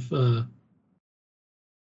friend of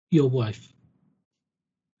your wife.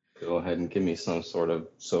 Go ahead and give me some sort of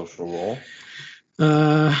social role.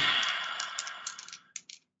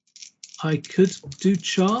 I could do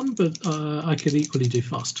charm, but I could equally do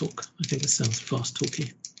fast talk. I think it sounds fast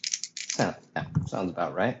talky. Yeah, sounds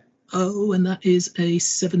about right. Oh, and that is a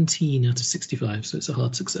 17 out of 65, so it's a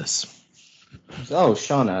hard success. Oh,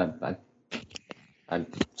 Shauna, I'm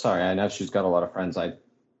sorry. I know she's got a lot of friends. I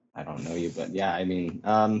don't know you, but yeah, I mean,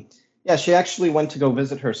 yeah, she actually went to go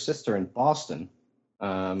visit her sister in Boston.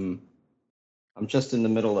 I'm just in the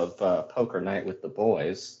middle of poker night with the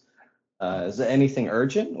boys. Is there anything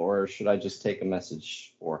urgent, or should I just take a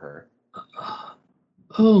message for her?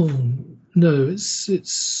 Oh no,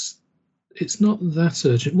 it's not that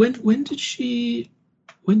urgent. When did she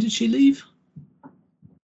leave?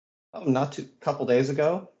 Oh, not a couple days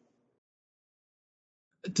ago.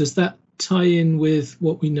 Does that tie in with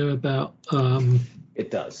what we know about? It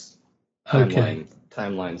does. Okay.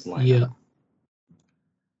 Timelines line Yeah. up.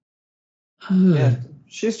 Yeah,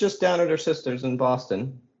 she's just down at her sister's in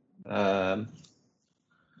Boston.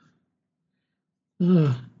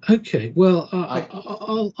 Okay. Well,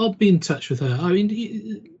 I'll be in touch with her. I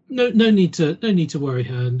mean, no need to worry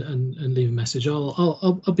her and leave a message.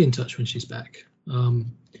 I'll be in touch when she's back.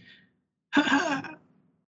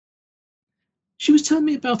 She was telling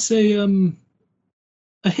me about a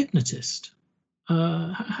hypnotist.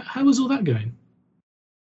 How was all that going?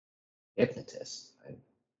 Hypnotist.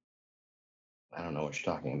 I don't know what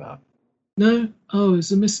you're talking about. No? Oh,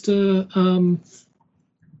 is it Mr.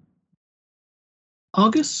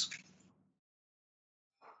 Argus?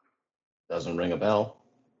 Doesn't ring a bell.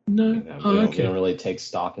 No? We Oh, don't really take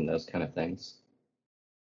stock in those kind of things.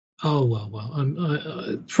 Oh, well.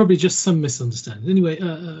 I'm probably just some misunderstanding. Anyway,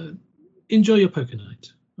 enjoy your poker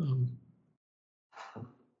night.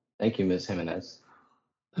 Thank you, Ms. Jimenez.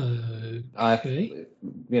 Okay.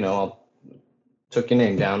 I'll took your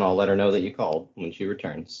name down. I'll let her know that you called when she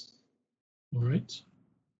returns. All right.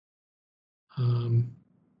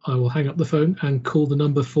 I will hang up the phone and call the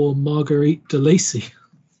number for Marguerite de Lacy.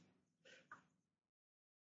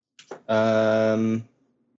 The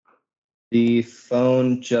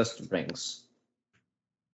phone just rings.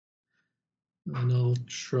 And I'll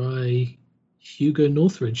try Hugo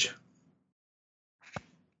Northridge.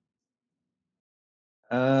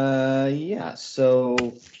 Yeah, so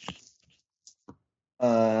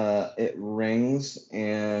it rings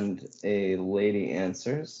and a lady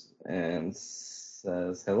answers and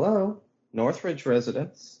says, "Hello, Northridge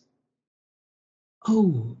residence."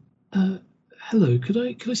 Oh, hello. Could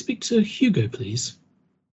I speak to Hugo, please?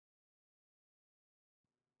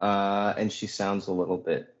 And she sounds a little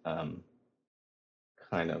bit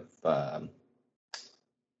kind of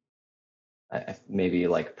maybe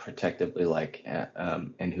like protectively, like,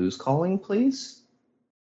 and who's calling, please?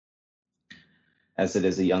 As it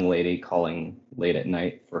is a young lady calling late at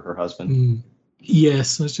night for her husband.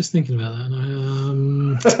 Yes, I was just thinking about that.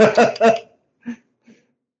 And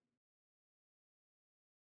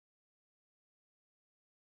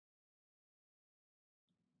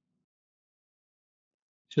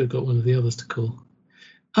should have got one of the others to call.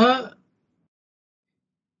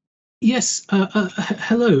 Yes.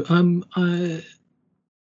 Hello.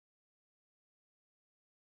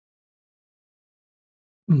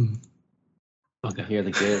 I hear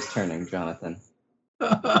the gears turning, Jonathan.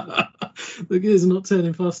 The gears are not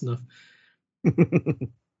turning fast enough.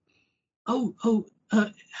 Hello.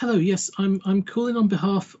 Yes, I'm calling on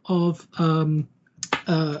behalf of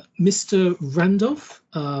Mr. Randolph.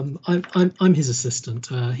 I'm his assistant.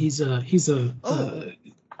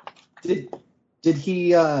 Did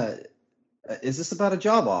he? Is this about a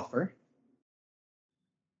job offer?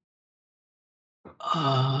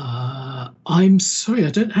 I'm sorry, I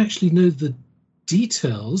don't actually know the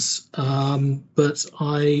details, but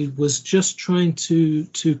I was just trying to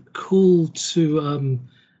call to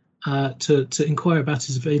inquire about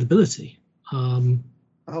his availability.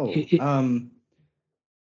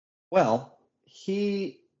 Well,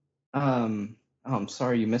 he. I'm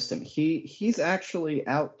sorry you missed him. He's actually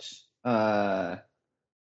out.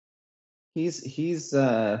 He's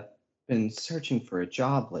been searching for a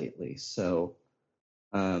job lately, so.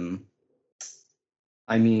 I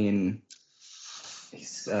mean,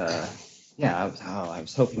 he's yeah. I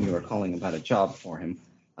was hoping you were calling about a job for him.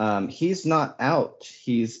 He's not out.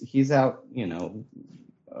 He's out,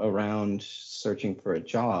 around searching for a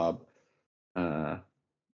job.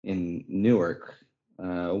 in Newark.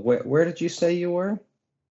 Where did you say you were?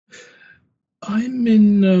 I'm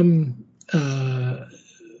in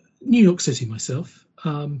New York City myself.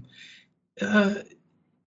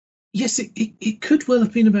 Yes, it could well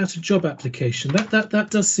have been about a job application. That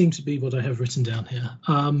does seem to be what I have written down here.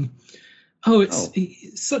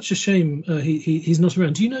 It's such a shame he's not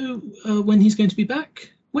around. Do you know when he's going to be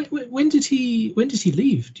back? When did he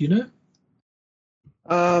leave? Do you know?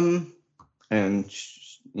 And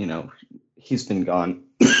he's been gone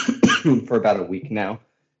for about a week now.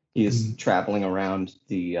 He's traveling around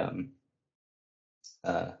the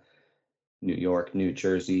New York, New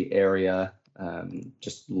Jersey area,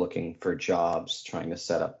 just looking for jobs, trying to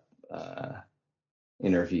set up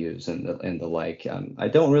interviews and the like. I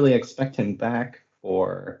don't really expect him back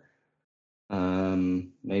for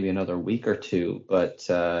maybe another week or two, but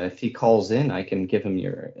if he calls in, I can give him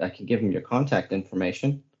your contact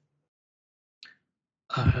information.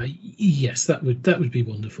 Yes, that would be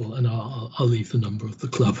wonderful, and I'll leave the number of the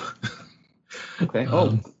club. Okay.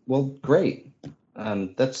 Well, great.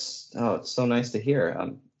 It's so nice to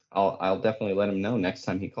hear. I'll definitely let him know next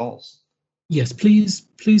time he calls. Yes, please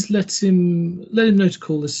let him know to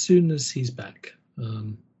call as soon as he's back.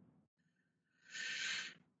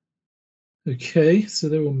 Okay, so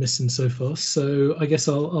they're all missing so far. So I guess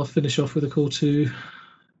I'll finish off with a call to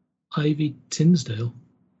Ivy Tinsdale.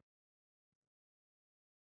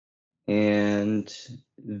 And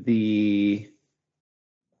the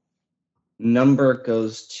number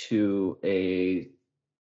goes to a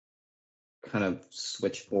kind of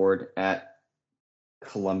switchboard at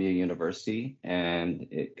Columbia University, and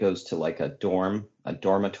it goes to like a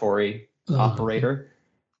dormitory operator,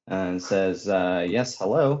 and says, yes,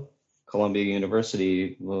 hello, Columbia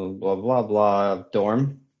University, blah, blah, blah, blah,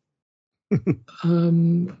 dorm.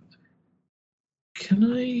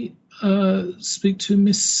 Can I speak to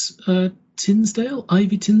Miss Tinsdale,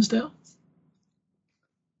 Ivy Tinsdale?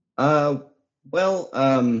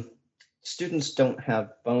 Students don't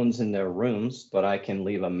have phones in their rooms, but I can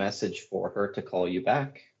leave a message for her to call you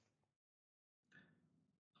back.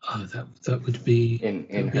 That would be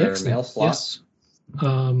in her mail slot. Yes.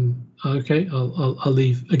 Okay, I'll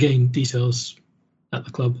leave again details at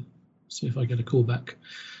the club. See if I get a call back.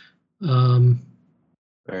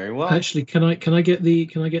 Very well. Actually, can I get the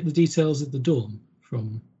details of the dorm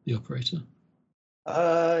from the operator?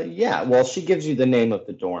 Yeah. Well, she gives you the name of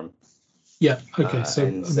the dorm. Yeah. Okay.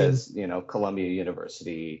 And says, Columbia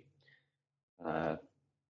University.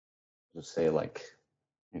 Just say like,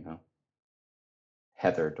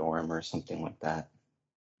 Heather dorm or something like that.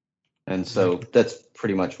 And so that's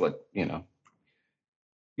pretty much what you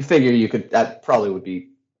figure that probably would be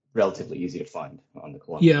relatively easy to find on the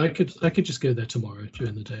Columbia. Yeah, I could just go there tomorrow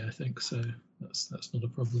during the day, I think, so that's not a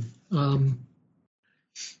problem.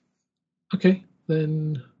 Okay,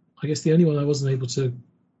 then I guess the only one I wasn't able to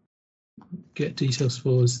get details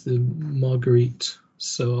for is the Marguerite,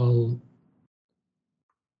 so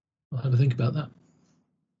I'll have a think about that.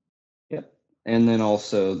 Yep. And then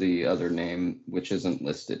also the other name, which isn't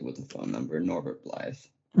listed with the phone number, Norbert Blythe.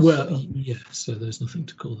 So there's nothing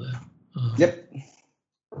to call there. Yep.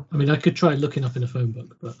 I mean, I could try looking up in a phone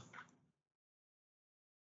book, but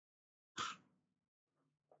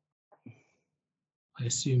I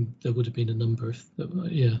assume there would have been a number.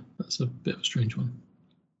 That's a bit of a strange one.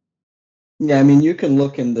 Yeah, I mean, you can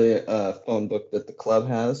look in the phone book that the club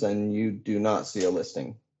has, and you do not see a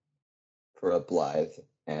listing for a Blythe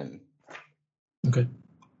M. Okay.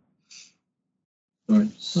 All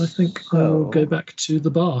right. So I think I'll go back to the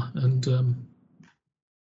bar and.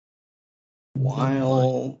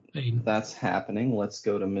 While that's happening, let's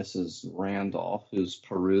go to Mrs. Randolph, who's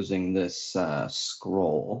perusing this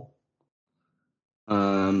scroll.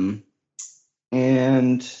 And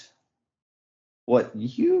what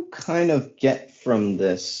you kind of get from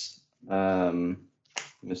this,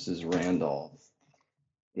 Mrs. Randolph,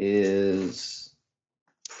 is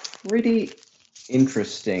pretty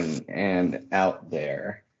interesting and out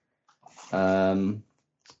there.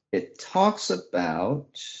 It talks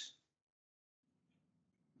about...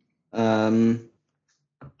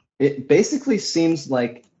 it basically seems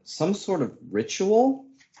like some sort of ritual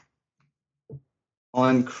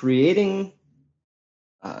on creating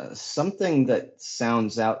something that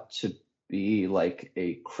sounds out to be like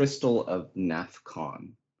a crystal of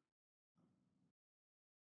Nafcon.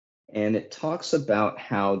 And it talks about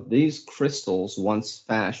how these crystals, once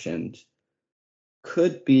fashioned,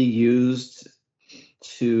 could be used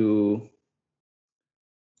to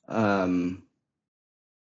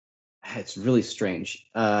it's really strange.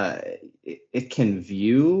 It can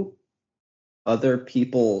view other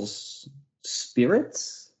people's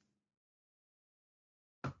spirits.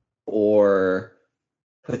 or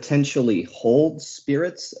potentially hold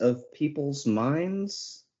spirits of people's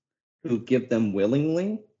minds who give them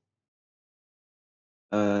willingly.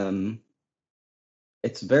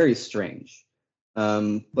 It's very strange,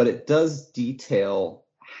 but it does detail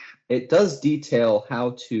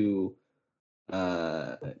how to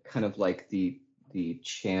kind of like the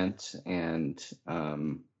chant and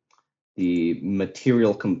the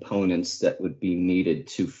material components that would be needed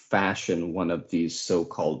to fashion one of these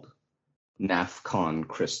so-called Nafcon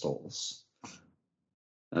crystals.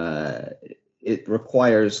 It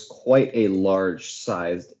requires quite a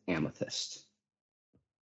large-sized amethyst.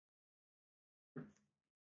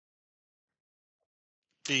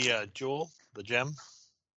 The jewel, the gem.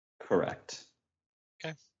 Correct.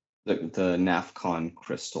 Okay. The Nafcon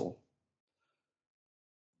crystal.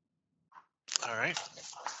 All right.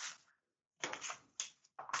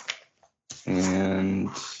 And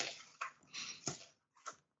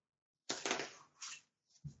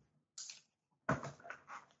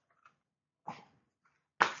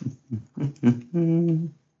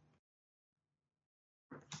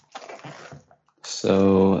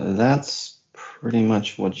so that's pretty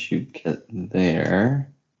much what you get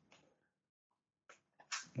there.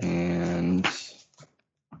 And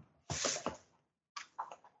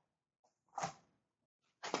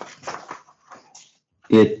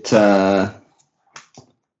it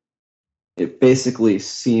basically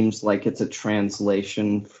seems like it's a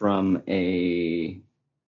translation from it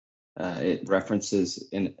references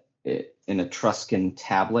in an Etruscan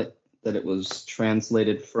tablet that it was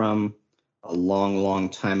translated from a long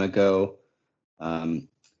time ago.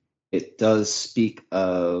 It does speak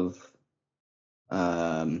of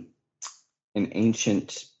an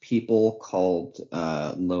ancient people called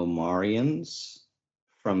Lomarians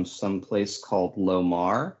from some place called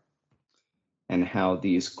Lomar, and how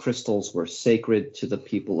these crystals were sacred to the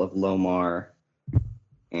people of Lomar.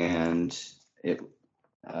 And it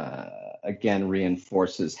again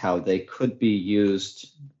reinforces how they could be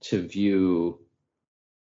used to view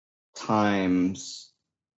times,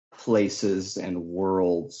 places, and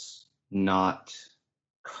worlds not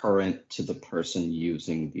current to the person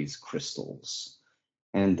using these crystals,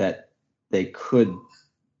 and that they could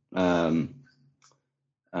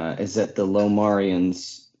is that the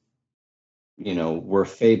Lomarians, were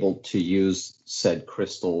fabled to use said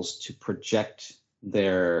crystals to project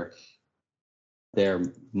their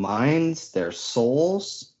minds, their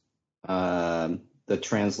souls. The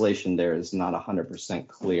translation there is not 100%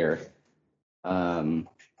 clear,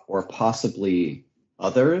 or possibly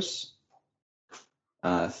others,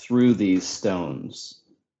 through these stones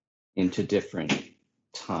into different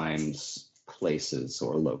times, places,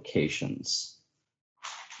 or locations.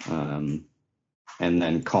 And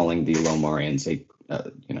then calling the Lomarians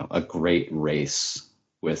a great race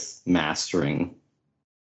with mastering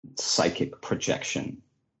psychic projection.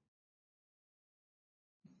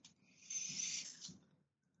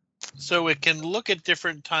 So it can look at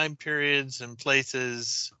different time periods and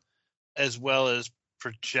places, as well as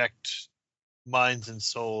project minds and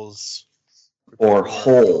souls. Or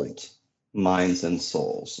hold minds and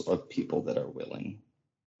souls of people that are willing.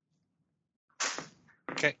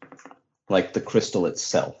 Okay. Like the crystal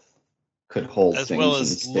itself could hold as things well in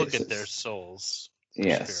as spaces. look at their souls. Their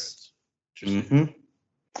Yes. spirits. Mm-hmm.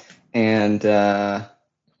 And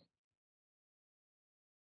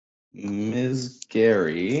Ms.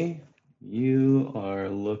 Gary, you are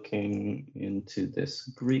looking into this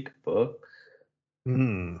Greek book.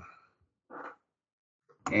 Hmm.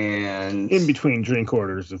 And In between drink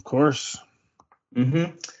orders, of course.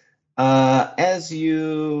 Mm-hmm. As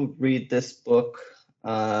you read this book,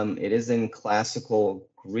 it is in classical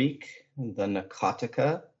Greek, the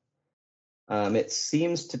Nakatika. It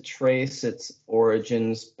seems to trace its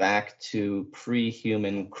origins back to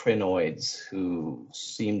pre-human crinoids who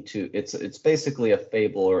seem to, it's basically a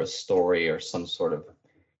fable or a story or some sort of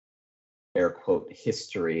air quote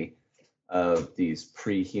history of these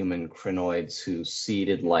pre-human crinoids who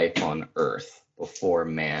seeded life on Earth before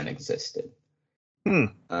man existed.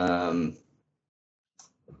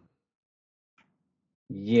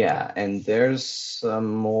 Yeah, and there's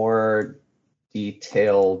some more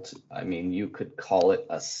detailed, you could call it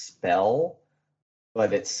a spell,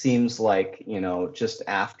 but it seems like, just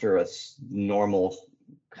after a normal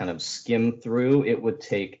kind of skim through, it would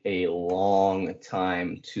take a long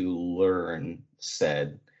time to learn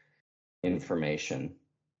said information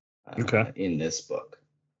in this book.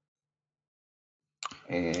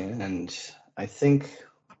 And I think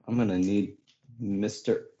I'm going to need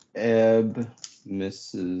Mr. Ebb,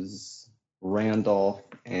 Mrs. Randolph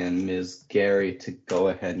and Ms. Gary to go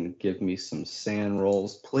ahead and give me some sand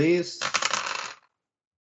rolls, please.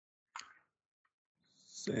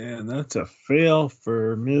 And that's a fail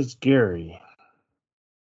for Ms. Gary.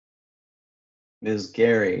 Ms.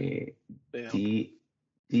 Gary, Failed.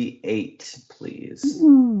 D8, please.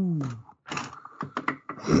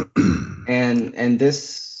 And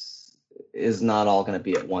this is not all going to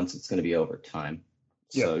be at once. It's going to be over time.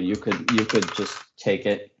 So you could just take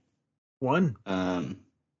it. 1.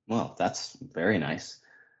 Well, that's very nice.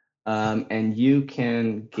 And you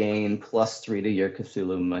can gain +3 to your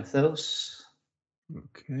Cthulhu Mythos.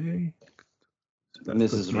 Okay. So that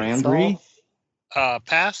puts Mrs. me at 3. Randolph.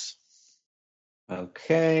 Pass.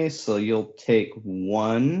 Okay, so you'll take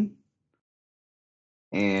 1,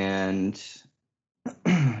 and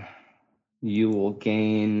you will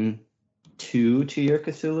gain 2 to your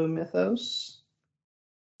Cthulhu Mythos.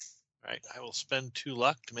 All right, I will spend 2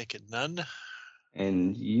 luck to make it none.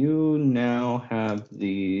 And you now have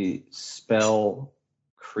the spell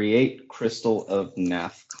Create Crystal of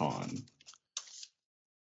Nafcon.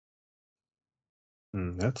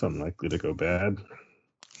 That's unlikely to go bad.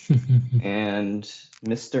 And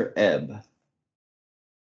Mr. Ebb,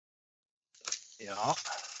 Yeah.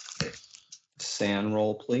 sand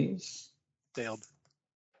roll, please. Failed.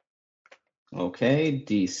 Okay,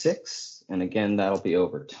 D6, and again, that'll be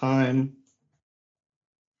over time.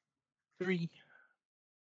 3.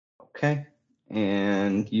 Okay,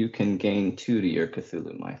 and you can gain 2 to your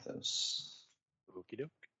Cthulhu Mythos. Okie doke.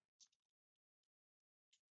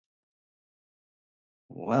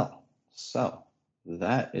 Well, so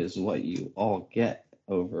that is what you all get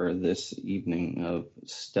over this evening of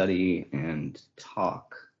study and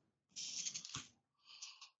talk.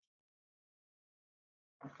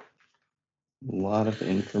 A lot of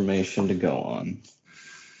information to go on.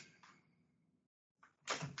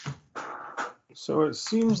 So it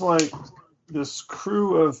seems like this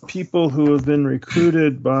crew of people who have been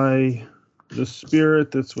recruited by the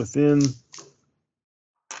spirit that's within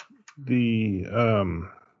the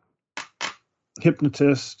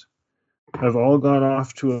hypnotist have all gone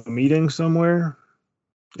off to a meeting somewhere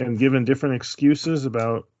and given different excuses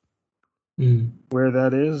about where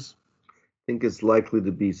that is. I think it's likely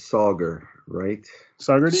to be Sauger, right?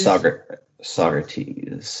 Socrates?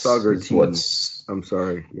 Socrates. Socrates. I'm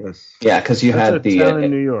sorry. Yes. Yeah, because you That's had a town in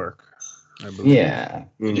New York, I believe. Yeah,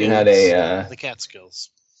 Mhm. you had a The Catskills.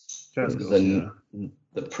 Catskills, yeah.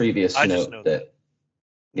 the previous I just know note that.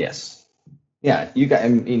 Yes. Yeah, you guys. I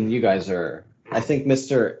mean, you guys are. I think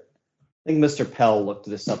Mr. Pell looked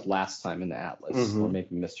this up last time in the Atlas, or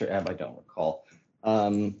maybe Mr. Ebb. I don't recall. But I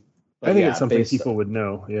think yeah, it's something people would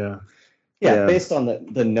know, yeah. Yeah, based on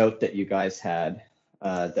the note that you guys had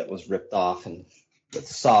that was ripped off and with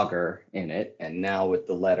Sauger in it, and now with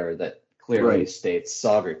the letter that clearly states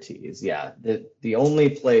Socrates. Yeah, the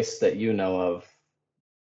only place that you know of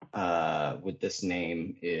with this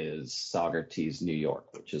name is Saugerties, New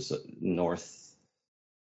York, which is northwest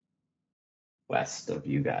of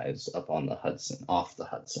you guys, up on the Hudson, off the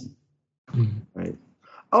Hudson. Right.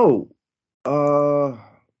 Oh,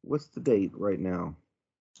 what's the date right now?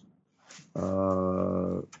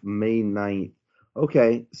 May 9th.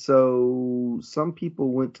 Okay, so some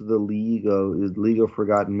people went to the League of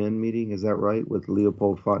Forgotten Men meeting, is that right, with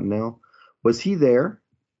Leopold Fontenelle? Was he there?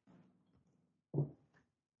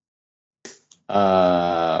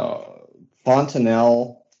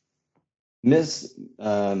 Fontenelle, Mrs.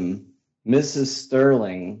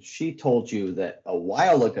 Sterling, she told you that a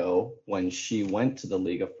while ago when she went to the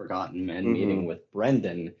League of Forgotten Men meeting with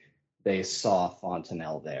Brendan, they saw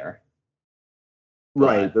Fontenelle there.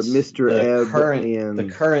 Right, but Mr. Ebb the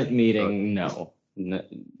current meeting, no.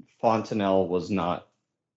 Fontenelle was not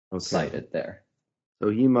cited there. So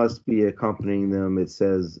he must be accompanying them. It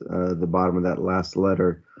says the bottom of that last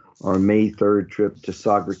letter, our May 3rd trip to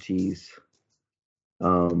Socrates.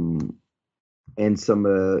 And some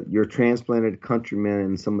your transplanted countrymen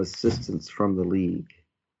and some assistance from the League.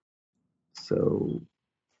 So,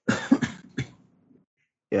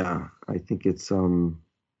 yeah, I think it's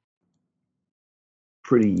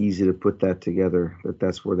pretty easy to put that together,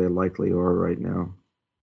 that's where they likely are right now.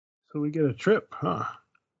 So we get a trip, huh?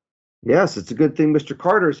 Yes, it's a good thing Mr.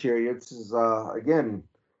 Carter's here. This is, again,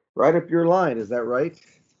 right up your line. Is that right?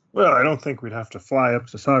 Well, I don't think we'd have to fly up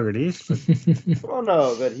to Socrates. But... Well,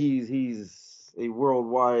 no, but he's a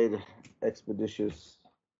worldwide expeditious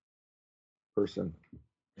person.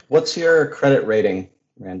 What's your credit rating,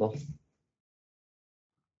 Randall?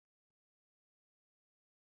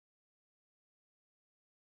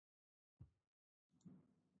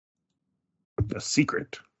 A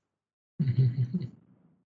secret.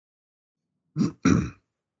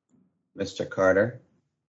 Mr. Carter.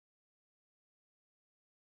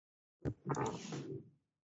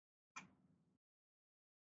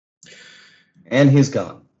 And he's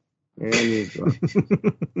gone.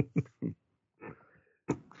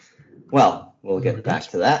 Well, we'll get back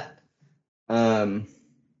to that.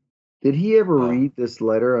 Did he ever read this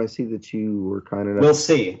letter? I see that you were kind enough. We'll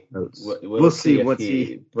see. We'll see if once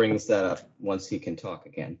he brings that up once he can talk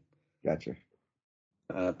again. Gotcha.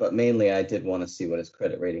 But mainly, I did want to see what his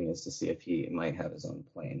credit rating is to see if he might have his own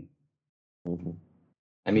plane. Mm-hmm.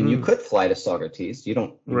 I mean, you could fly to Saugerties.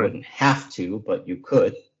 You wouldn't have to, but you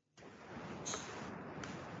could.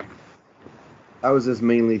 I was just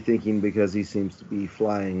mainly thinking because he seems to be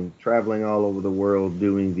traveling all over the world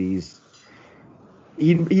doing these.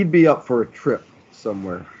 He'd be up for a trip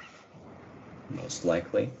somewhere. Most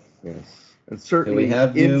likely. Yes. And certainly do we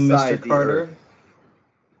have you, inside Mr. Carter?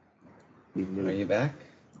 Are you back?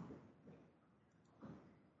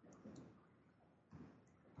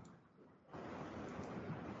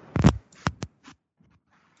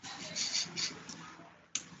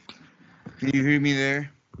 Can you hear me there?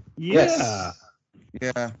 Yeah.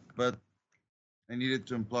 Yeah, but I needed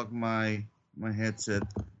to unplug my headset.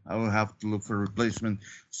 I will have to look for a replacement.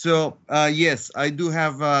 So, yes, I do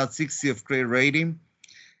have 60 of credit rating.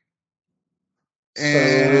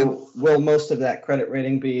 And so, will most of that credit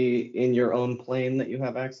rating be in your own plane that you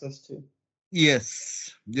have access to?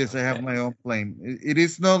 Yes, I have my own plane. It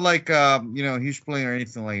is not like huge plane or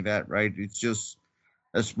anything like that, right? It's just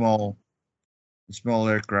a small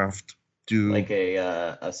aircraft. Like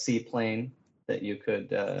a seaplane that you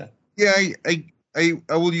could. Yeah, I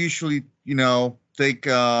will usually take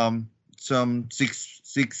some six,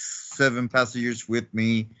 7 passengers with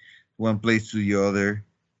me, one place to the other,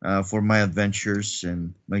 for my adventures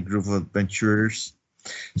and my group of adventurers.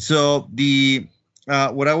 So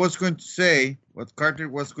what I was going to say, what Carter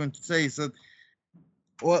was going to say is that,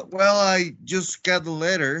 well, I just got the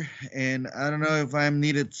letter, and I don't know if I'm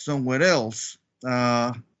needed somewhere else.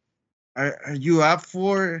 Are you up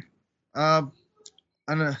for,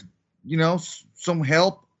 some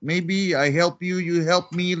help? Maybe I help you, you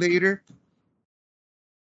help me later,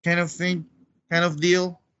 kind of thing, kind of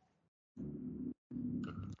deal.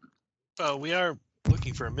 Well, we are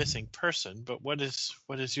looking for a missing person, but what is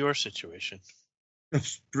your situation?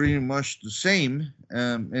 It's pretty much the same,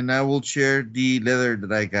 and I will share the letter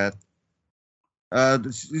that I got.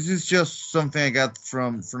 This is just something I got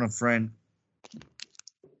from a friend.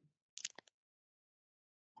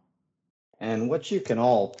 And what you can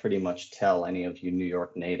all pretty much tell, any of you New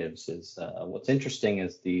York natives, is what's interesting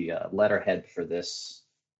is the letterhead for this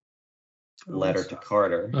letter to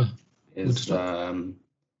Carter is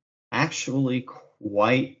actually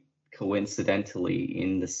quite coincidentally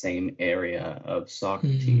in the same area of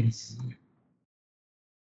Saugerties.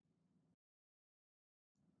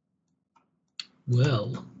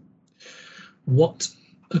 Well, what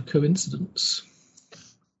a coincidence.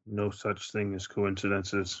 No such thing as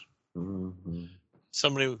coincidences. Mm-hmm.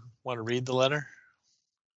 Somebody want to read the letter?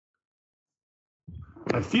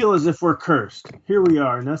 I feel as if we're cursed. Here we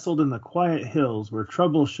are, nestled in the quiet hills where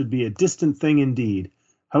trouble should be a distant thing indeed.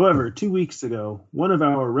 However, 2 weeks ago, one of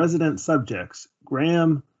our resident subjects,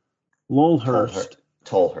 Graham Tolhurst,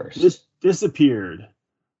 disappeared.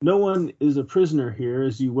 No one is a prisoner here,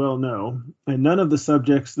 as you well know, and none of the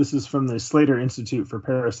subjects, this is from the Slater Institute for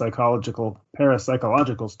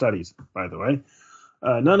Parapsychological Studies, by the way,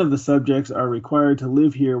 none of the subjects are required to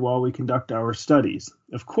live here while we conduct our studies.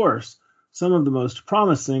 Of course, some of the most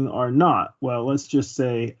promising are not, well, let's just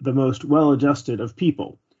say, the most well-adjusted of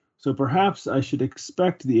people. So perhaps I should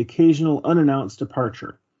expect the occasional unannounced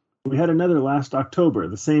departure. We had another last October,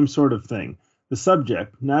 the same sort of thing. The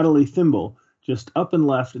subject, Natalie Thimble, just up and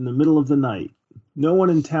left in the middle of the night. No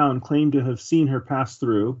one in town claimed to have seen her pass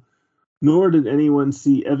through, nor did anyone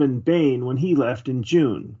see Evan Bain when he left in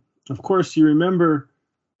June. Of course, you remember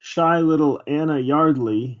shy little Anna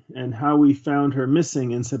Yardley and how we found her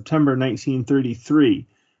missing in September 1933.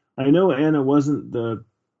 I know Anna wasn't the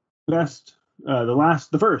first.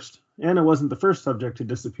 Anna wasn't the first subject to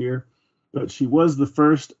disappear, but she was the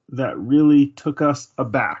first that really took us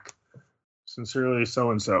aback. Sincerely,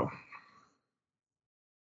 so-and-so.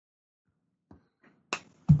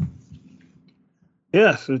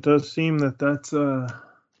 Yes, it does seem that's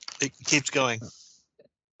It keeps going.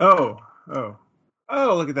 Oh,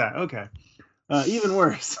 look at that. Okay. Even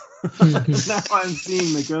worse. Now I'm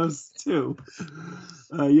seeing the ghosts too.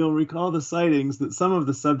 You'll recall the sightings that some of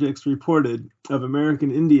the subjects reported of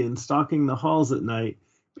American Indians stalking the halls at night,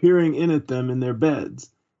 peering in at them in their beds.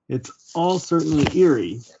 It's all certainly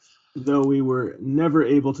eerie. though we were never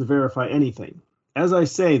able to verify anything. As I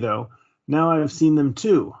say, though, now I have seen them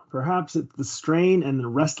too. Perhaps it's the strain and the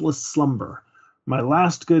restless slumber. My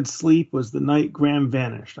last good sleep was the night Graham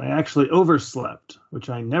vanished. I actually overslept, which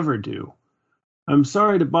I never do. I'm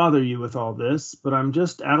sorry to bother you with all this, but I'm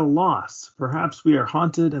just at a loss. Perhaps we are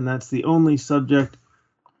haunted, and that's the only subject,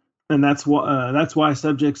 and that's why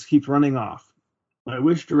subjects keep running off. I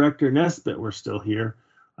wish Director Nesbitt were still here.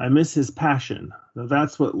 I miss his passion, though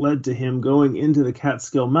that's what led to him going into the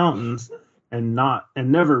Catskill Mountains and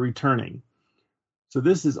never returning. So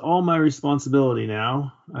this is all my responsibility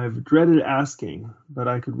now. I've dreaded asking, but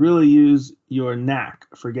I could really use your knack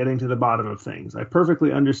for getting to the bottom of things. I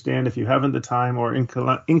perfectly understand if you haven't the time or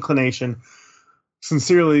inclination.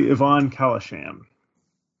 Sincerely, Yvonne Kalasham.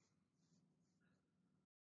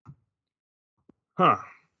 Huh.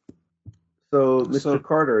 So, Mr.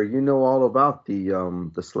 Carter, you know all about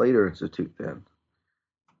the Slater Institute, then?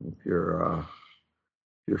 If your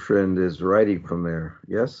friend is writing from there,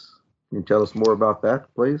 yes? Can you tell us more about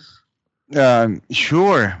that, please?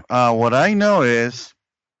 Sure. What I know is,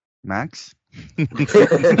 Max.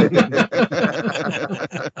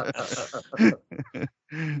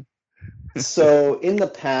 So in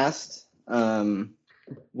the past,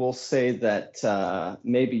 we'll say that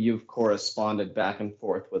maybe you've corresponded back and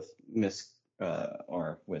forth with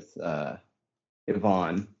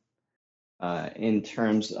Yvonne in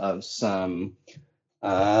terms of some,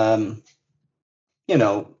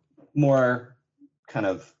 more kind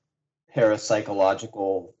of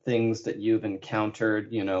parapsychological things that you've encountered,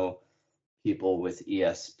 people with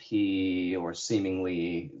ESP or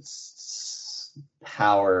seemingly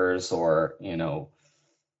powers or,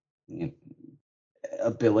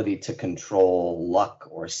 ability to control luck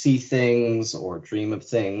or see things or dream of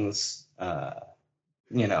things.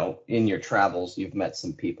 In your travels, you've met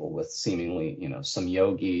some people with seemingly, some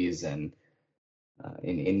yogis and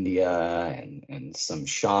in India and some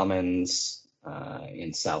shamans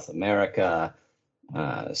in South America.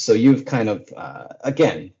 So you've kind of,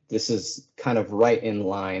 again, this is kind of right in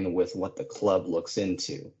line with what the club looks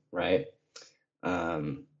into, right?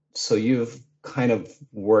 So you've kind of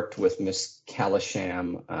worked with Miss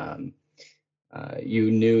Kalasham.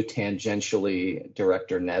 You knew tangentially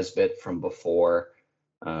Director Nesbitt from before,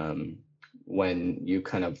 when you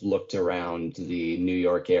kind of looked around the New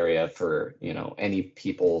York area for, any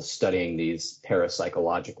people studying these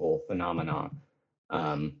parapsychological phenomena.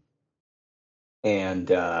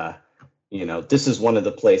 This is one of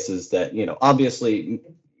the places that, obviously,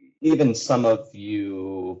 even some of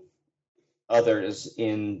you others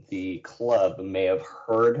in the club may have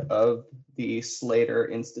heard of the Slater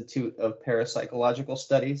Institute of Parapsychological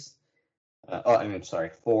Studies.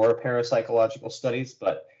 For parapsychological studies,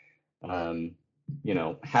 but,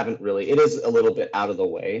 haven't really. It is a little bit out of the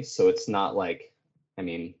way, so it's not like,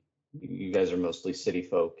 you guys are mostly city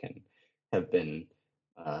folk and have been,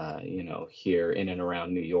 here in and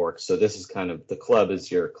around New York. So this is kind of, the club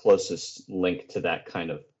is your closest link to that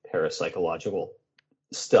kind of parapsychological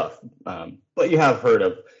stuff. But you have heard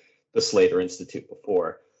of the Slater Institute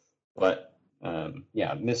before. But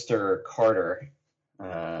Mr. Carter,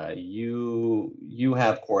 you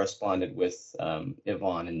have corresponded with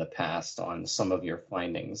Yvonne in the past on some of your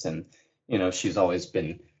findings, and she's always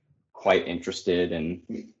been quite interested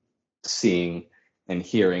in seeing and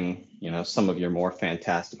hearing some of your more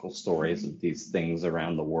fantastical stories of these things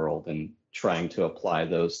around the world and trying to apply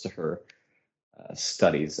those to her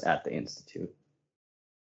studies at the Institute.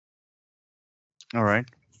 All right.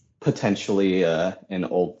 Potentially an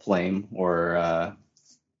old flame, or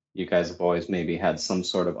you guys have always maybe had some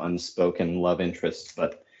sort of unspoken love interest,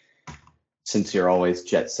 but since you're always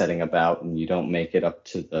jet setting about and you don't make it up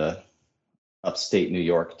to the upstate New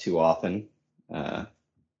York too often,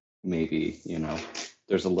 maybe,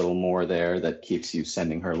 there's a little more there that keeps you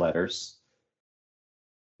sending her letters.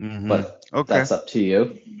 Mm-hmm. But okay. That's up to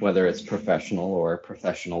you, whether it's professional or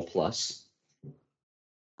professional plus.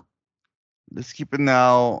 Let's keep it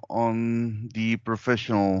now on the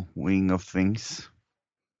professional wing of things.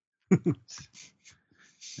 I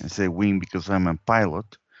say wing because I'm a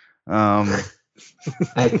pilot. Here's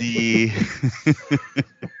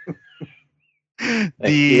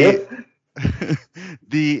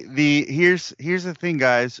the thing,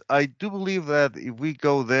 guys. I do believe that if we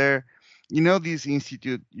go there, this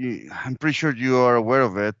institute, I'm pretty sure you are aware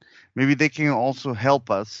of it. Maybe they can also help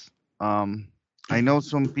us. I know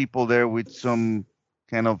some people there with some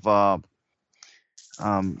kind of, I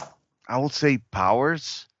would say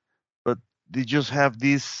powers, but they just have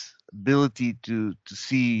this ability to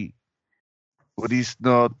see what is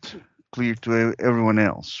not clear to everyone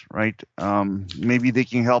else, right? Maybe they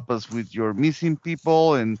can help us with your missing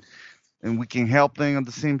people, and we can help them at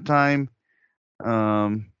the same time,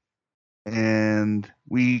 and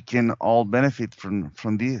we can all benefit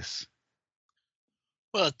from this.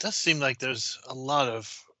 Well, it does seem like there's a lot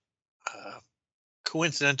of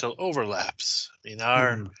coincidental overlaps. I mean,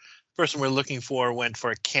 our person we're looking for went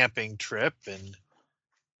for a camping trip, and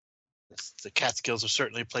the Catskills are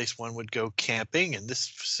certainly a place one would go camping, and this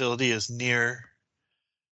facility is near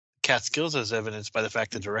Catskills, as evidenced by the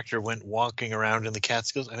fact the director went walking around in the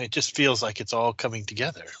Catskills. I mean, it just feels like it's all coming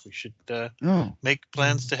together. We should make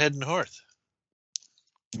plans to head north.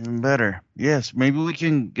 Even better. Yes, maybe we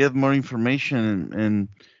can get more information, and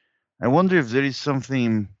I wonder if there is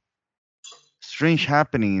something strange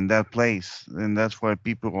happening in that place, and that's why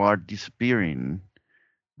people are disappearing.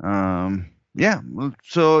 Yeah,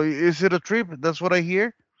 so is it a trip? That's what I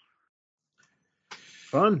hear.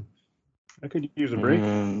 Fun. I could use a break.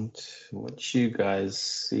 And what you guys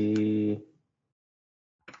see,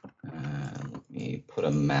 let me put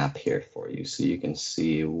a map here for you so you can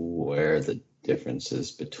see where the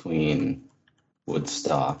differences between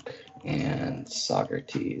Woodstock and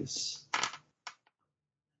Socrates.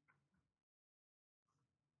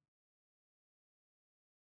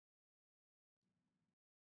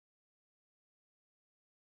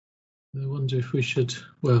 I wonder if we should.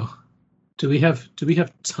 Well, do we have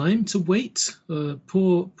time to wait?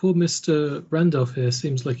 Poor Mr. Randolph here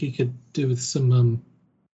seems like he could do with some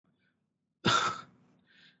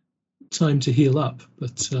time to heal up.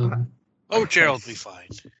 But oh, Gerald will be fine.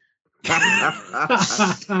 How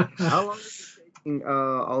long is it taking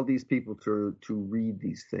all these people to read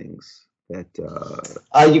these things? That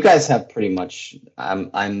you guys have pretty much.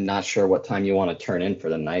 I'm not sure what time you want to turn in for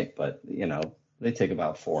the night, but they take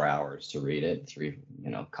about 4 hours to read it,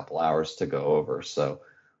 a couple hours to go over. So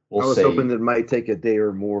I was hoping that it might take a day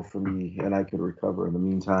or more for me, and I could recover in the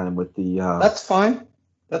meantime with the. That's fine.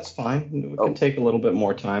 That's fine. We can take a little bit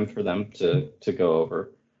more time for them to go over.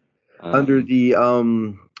 Under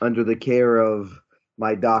the care of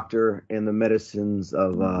my doctor and the medicines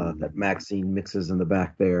of that Maxine mixes in the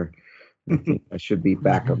back there, I think I should be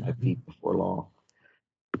back on my feet before long.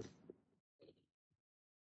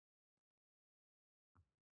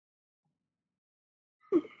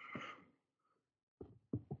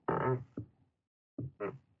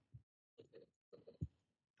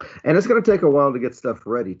 And it's going to take a while to get stuff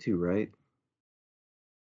ready too, right?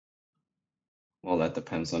 Well, that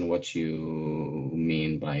depends on what you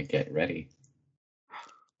mean by get ready.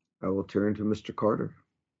 I will turn to Mr. Carter.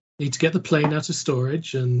 Need to get the plane out of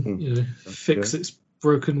storage and fix its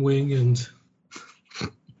broken wing and.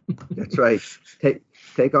 That's right.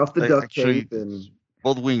 Take off the duct tape and.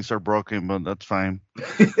 Both wings are broken, but that's fine.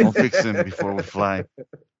 I'll fix them before we fly.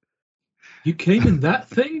 You came in that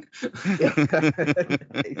thing?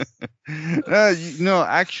 No,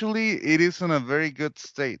 actually, it is in a very good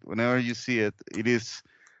state. Whenever you see it, it is.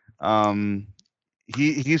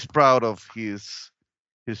 He's proud of his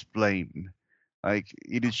plane. Like,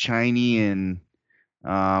 it is shiny, and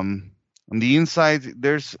on the inside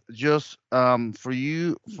there's just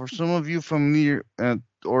for some of you familiar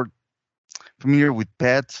or familiar with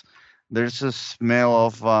pets, there's a smell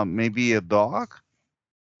of maybe a dog.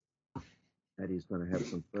 Eddie's going to have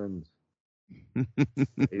some friends.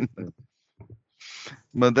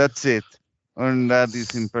 But that's it. And that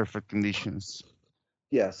is in perfect conditions.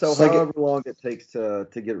 Yeah, so however long it takes to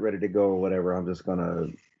get ready to go or whatever, I'm just going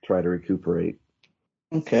to try to recuperate.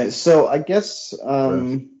 Okay, so I guess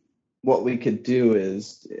what we could do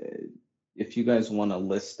is, if you guys want to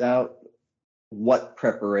list out what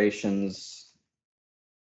preparations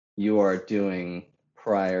you are doing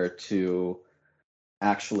prior to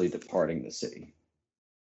actually departing the city.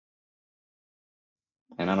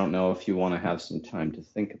 And I don't know if you want to have some time to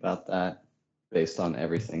think about that based on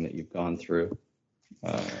everything that you've gone through.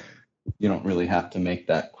 You don't really have to make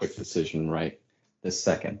that quick decision right this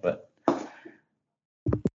second, but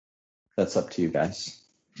that's up to you guys.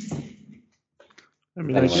 I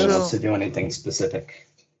mean, anyone wants to do anything specific?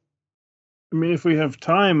 I mean, if we have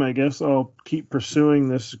time, I guess I'll keep pursuing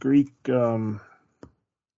this Greek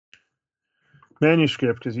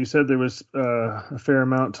manuscript, because you said there was a fair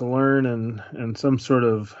amount to learn and some sort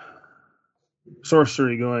of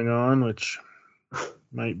sorcery going on, which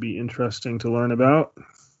might be interesting to learn about.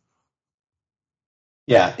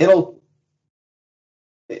 Yeah, it'll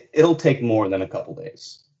take more than a couple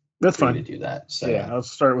days. That's fine to do that. So yeah, I'll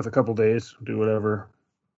start with a couple days, do whatever,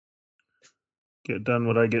 get done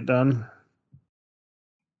what I get done.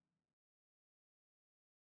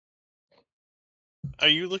 Are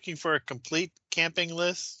you looking for a complete camping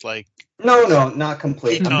list, like No, not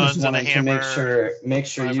complete. I'm just pitons and a wanting to hammer, make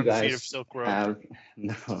sure you 500 feet of guys silk rope? have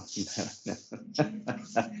no.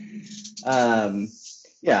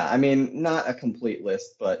 Yeah, I mean, not a complete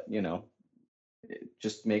list, but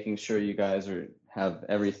just making sure you guys have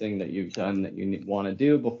everything that you've done that you want to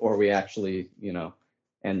do before we actually,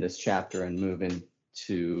 end this chapter and move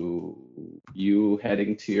into you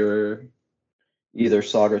heading to your either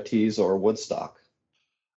Socrates or Woodstock.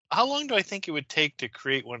 How long do I think it would take to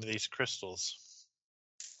create one of these crystals?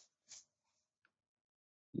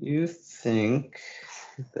 You think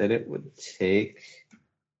that it would take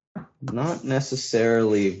not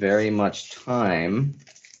necessarily very much time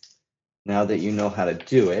now that you know how to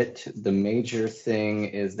do it. The major thing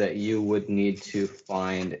is that you would need to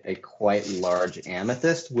find a quite large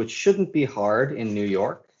amethyst, which shouldn't be hard in New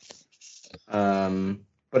York,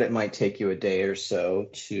 but it might take you a day or so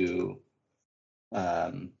to...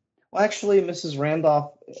 Well, actually, Mrs.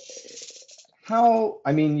 Randolph,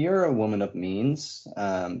 you're a woman of means.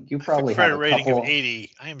 You probably have credit a rating couple... of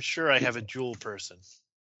 80. I am sure I have a jewel person.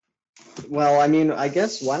 Well, I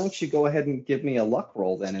guess why don't you go ahead and give me a luck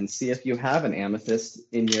roll then and see if you have an amethyst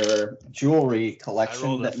in your jewelry I collection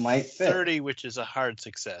rolled that a might fit. 30, which is a hard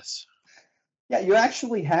success. Yeah, you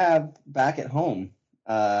actually have back at home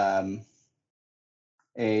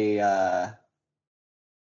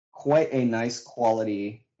quite a nice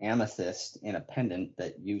quality amethyst in a pendant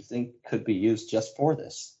that you think could be used just for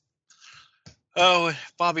this. Oh,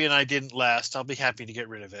 Bobby and I didn't last. I'll be happy to get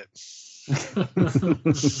rid of it.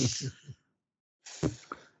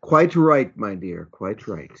 Quite right, my dear. Quite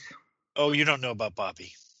right. Oh, you don't know about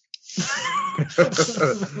Bobby.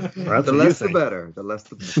 The less the better. The less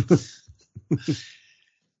the better.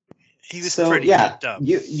 He was So pretty yeah, dumb.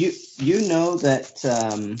 you know that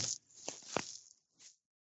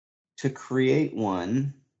to create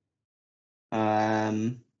one,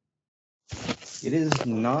 it is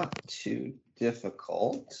not too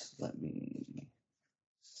difficult. Let me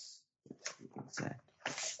get the exact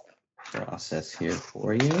process here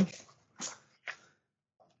for you.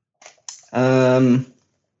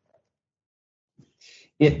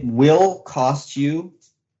 It will cost you.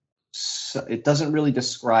 So it doesn't really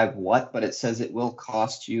describe what, but it says it will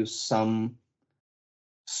cost you some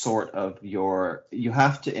sort of you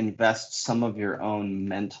have to invest some of your own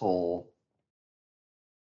mental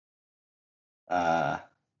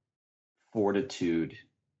fortitude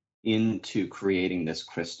into creating this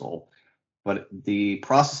crystal. But the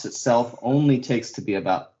process itself only takes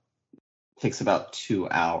about 2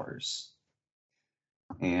 hours.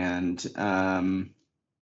 And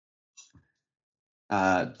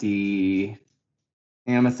the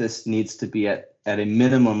amethyst needs to be at a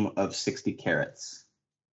minimum of 60 carats,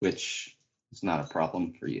 which is not a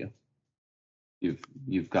problem for you.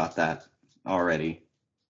 You've got that already.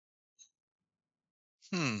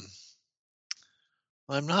 Well,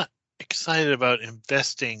 I'm not excited about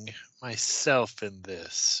investing myself in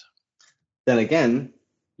this. Then again,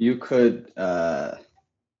 you could,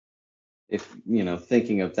 if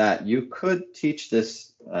thinking of that, you could teach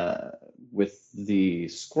this with the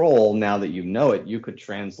scroll. Now that you know it, you could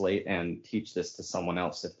translate and teach this to someone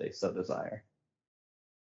else if they so desire.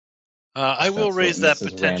 I will That's raise what that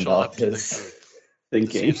Mrs. potential Randolph up to the is group to see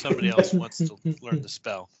thinking. if somebody else wants to learn the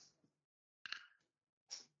spell.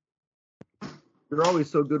 You're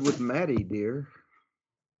always so good with Maddie, dear.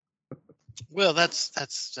 Well, that's the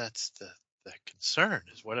concern.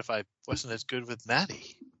 Is what if I wasn't as good with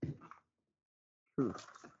Maddie?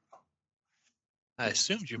 I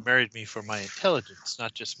assumed you married me for my intelligence,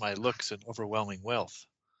 not just my looks and overwhelming wealth.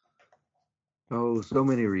 Oh, so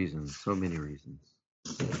many reasons. So many reasons.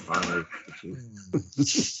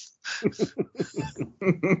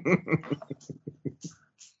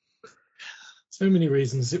 So many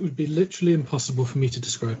reasons. It would be literally impossible for me to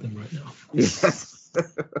describe them right now. Yes.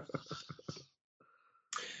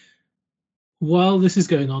 While this is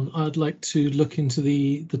going on, I'd like to look into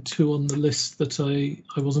the two on the list that I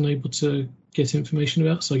wasn't able to get information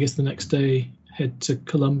about. So I guess the next day, head to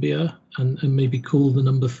Columbia and maybe call the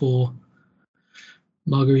number for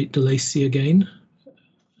Marguerite de Lacy again.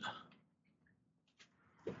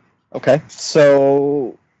 Okay,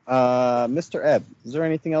 so Mr. Ebb, is there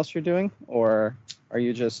anything else you're doing, or are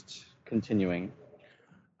you just continuing?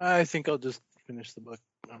 I think I'll just finish the book.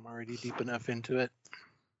 I'm already deep enough into it.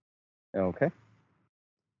 Okay.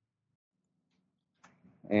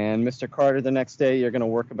 And Mr. Carter, the next day, you're going to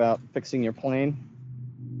work about fixing your plane?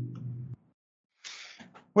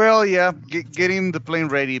 Well, yeah, getting the plane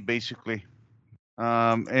ready, basically.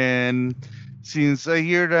 And since I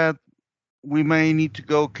hear that we may need to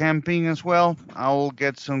go camping as well. I will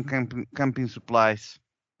get some camping supplies.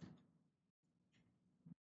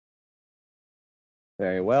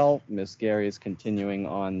 Very well. Miss Gary is continuing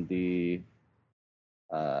on the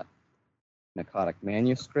narcotic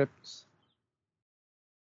manuscripts.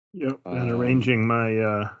 Yep, and arranging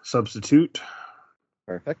my substitute.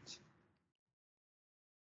 Perfect.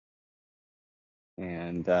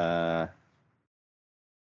 And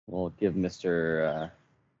we'll give Mr.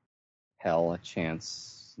 Hell a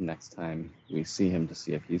chance next time we see him to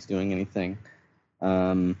see if he's doing anything.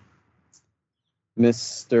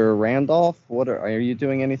 Mr. Randolph, are you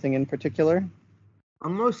doing anything in particular?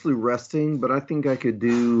 I'm mostly resting, but I think I could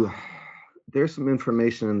do. There's some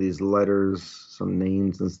information in these letters, some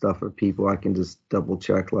names and stuff of people I can just double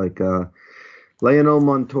check, like Leonel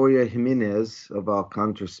Montoya Jimenez of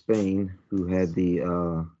Alcantara, Spain, who had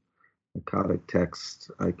the narcotic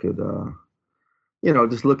text. I could,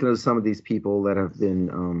 just looking at some of these people that have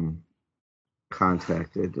been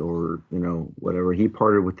contacted or, whatever. He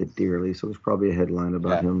parted with it dearly, so there's probably a headline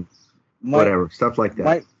about him. Whatever, stuff like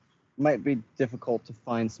that. Might be difficult to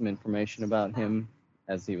find some information about him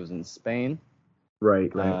as he was in Spain. Right.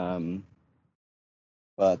 You can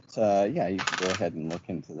go ahead and look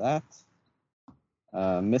into that.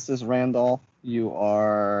 Mrs. Randolph, you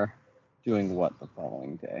are doing what the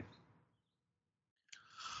following day?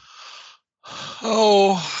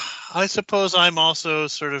 Oh, I suppose I'm also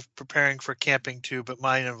sort of preparing for camping too, but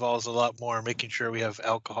mine involves a lot more making sure we have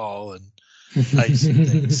alcohol and ice and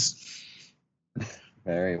things.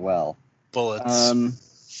 Very well. Bullets.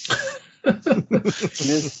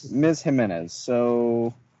 Ms. Jimenez,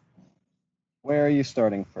 so where are you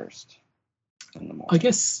starting first in the morning? I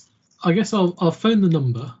guess I'll phone the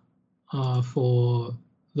number for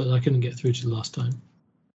that I couldn't get through to the last time.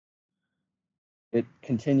 It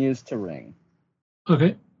continues to ring.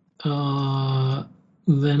 Okay.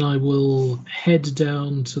 Then I will head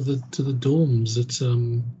down to the dorms at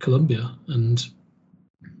Columbia and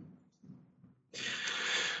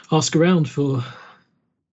ask around for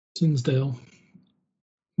Tinsdale.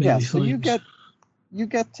 Maybe so you get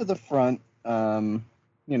to the front,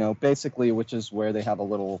 basically, which is where they have a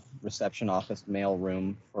little reception office mail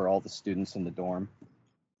room for all the students in the dorm,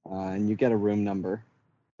 and you get a room number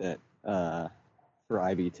that for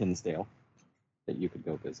Ivy Tinsdale that you could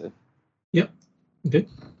go visit. Yep. Okay.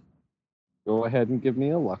 Go ahead and give me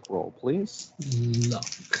a luck roll, please. Luck.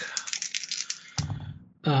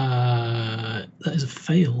 That is a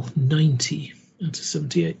fail. 90 out of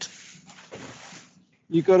 78.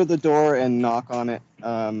 You go to the door and knock on it,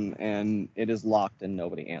 and it is locked and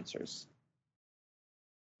nobody answers.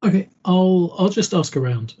 Okay, I'll just ask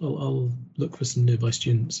around. I'll look for some nearby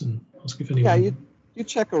students and ask if anyone. Yeah, you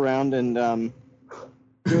check around and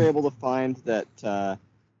you're able to find that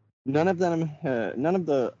none of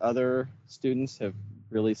the other students have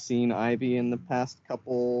really seen Ivy in the past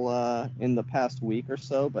week or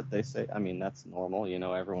so. But they say, that's normal.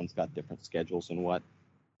 Everyone's got different schedules and what.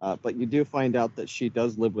 But you do find out that she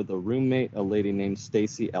does live with a roommate, a lady named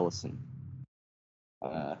Stacy Ellison,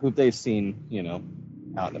 who they've seen,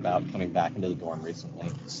 out and about, coming back into the dorm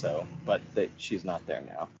recently. So, but she's not there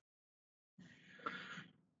now.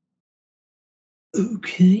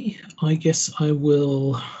 Okay, I guess I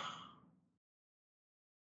will.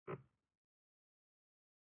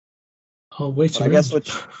 I'll wait around.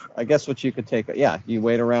 I guess what you could take. Yeah, you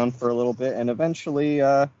wait around for a little bit, and eventually,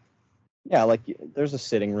 there's a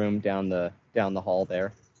sitting room down the hall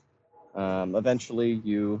there. Eventually,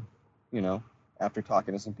 you after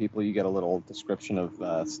talking to some people, you get a little description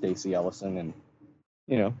of Stacy Ellison, and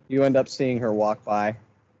you end up seeing her walk by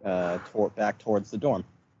back towards the dorm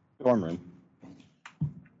room.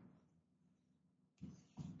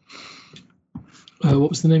 What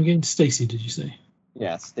was the name again? Stacy, did you say?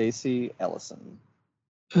 Yeah, Stacy Ellison.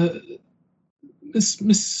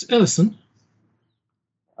 Miss Ellison?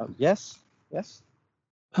 Yes.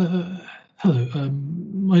 Hello.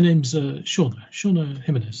 My name's Shauna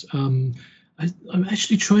Jimenez. I'm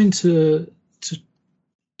actually trying to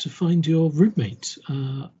find your roommate,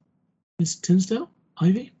 Miss Tinsdale,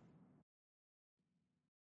 Ivy.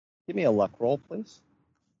 Give me a luck roll, please.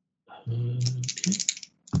 Okay.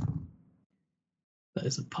 That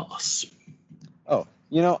is a pass. Oh,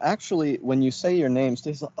 actually, when you say your name,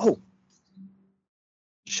 Stacy's like,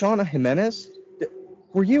 Shauna Jimenez?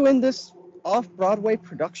 Were you in this off-Broadway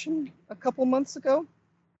production a couple months ago?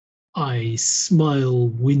 I smile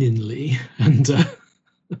winningly and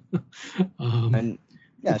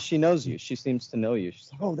yeah, she knows you. She seems to know you. She's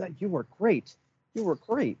like, you were great. You were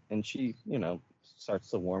great. And she,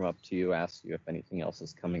 starts to warm up to you, asks you if anything else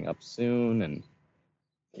is coming up soon. And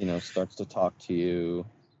starts to talk to you,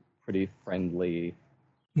 pretty friendly,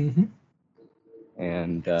 Mm-hmm.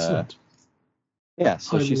 and Excellent. yeah,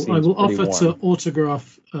 so she I seems will pretty offer warm. to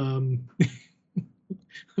autograph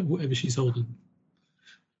whatever she's holding.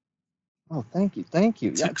 Oh, thank you. Yeah, do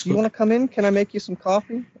you Textbook. want to come in? Can I make you some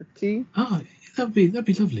coffee or tea? Ah, that'd be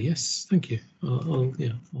lovely. Yes, thank you. I'll go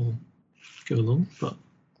along. But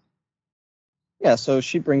Yeah, so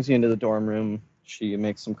she brings you into the dorm room. She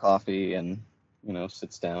makes some coffee and,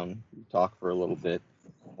 sits down, talk for a little bit.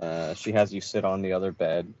 She has you sit on the other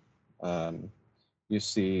bed. You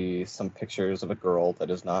see some pictures of a girl that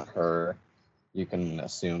is not her. You can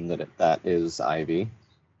assume that is Ivy.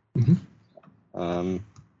 Mhm.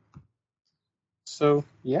 So,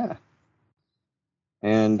 yeah.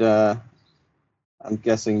 And I'm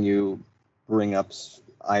guessing you bring up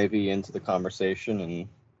Ivy into the conversation and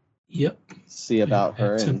yep, see about I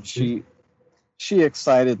her, and attempt to. she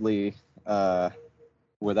excitedly,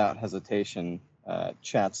 without hesitation,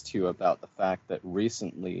 chats to you about the fact that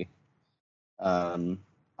recently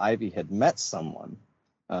Ivy had met someone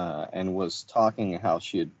and was talking how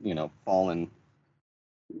she had, fallen,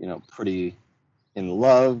 pretty in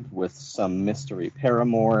love with some mystery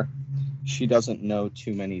paramour. She doesn't know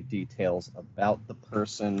too many details about the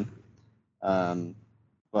person,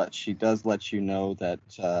 but she does let you know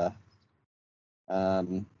that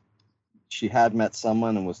she had met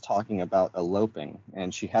someone and was talking about eloping,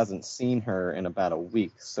 and she hasn't seen her in about a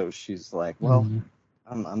week. So she's like, well,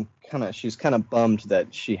 she's kind of bummed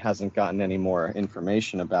that she hasn't gotten any more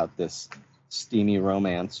information about this steamy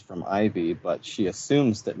romance from Ivy, but she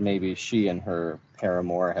assumes that maybe she and her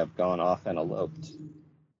paramour have gone off and eloped.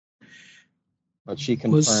 But she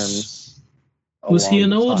confirms. Was he along an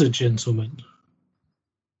the older top- gentleman?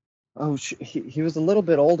 Oh, he was a little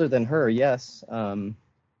bit older than her, yes.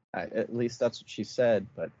 At least that's what she said.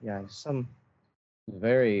 But yeah, some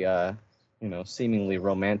very, seemingly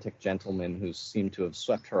romantic gentleman who seemed to have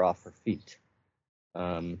swept her off her feet.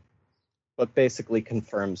 But basically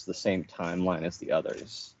confirms the same timeline as the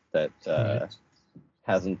others, that Right.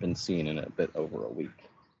 hasn't been seen in a bit over a week.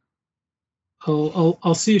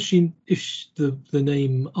 I'll see if the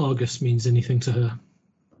name Argus means anything to her.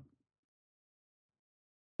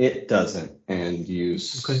 It doesn't, and you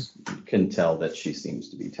Okay. can tell that she seems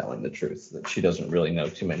to be telling the truth, that she doesn't really know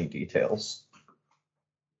too many details.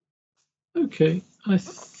 Okay, I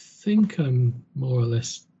think I'm more or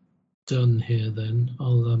less done here. Then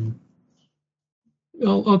I'll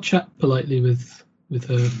chat politely with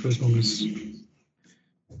her for as long as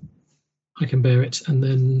I can bear it, and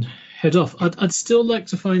then head off. I'd still like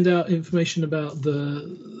to find out information about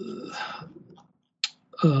the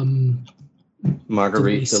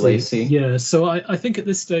Marguerite DeLacy. Yeah, so I think at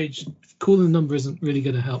this stage, calling the number isn't really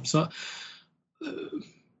going to help. So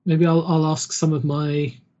maybe I'll ask some of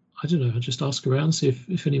my, I don't know, I'll just ask around, see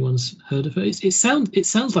if anyone's heard of her. It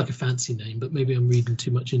sounds like a fancy name, but maybe I'm reading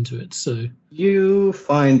too much into it. So You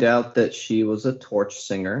find out that she was a torch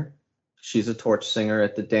singer. She's a torch singer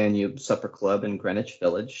at the Danube Supper Club in Greenwich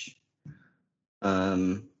Village.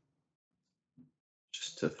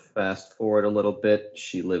 Just to fast forward a little bit,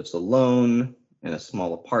 she lives alone in a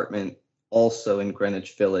small apartment, also in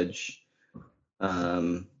Greenwich Village.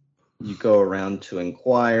 You go around to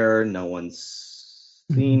inquire. No one's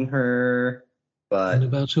seen her, but in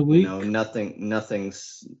about a week.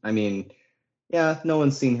 nothing's. I mean, yeah, no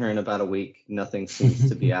one's seen her in about a week. Nothing seems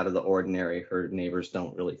to be out of the ordinary. Her neighbors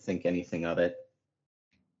don't really think anything of it.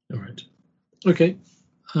 All right. Okay.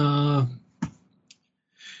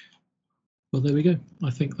 Well, there we go. I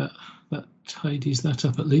think that tidies that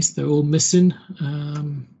up at least. They're all missing.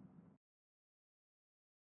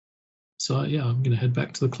 So yeah, I'm going to head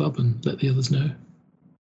back to the club and let the others know.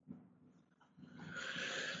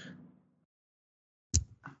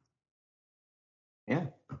 Yeah.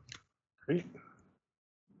 Great.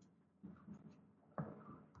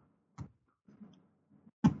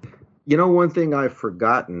 One thing I've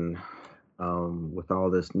forgotten with all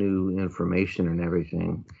this new information and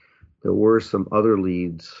everything, there were some other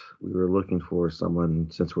leads. We were looking for someone,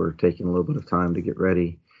 since we're taking a little bit of time to get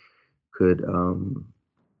ready, could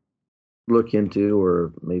look into,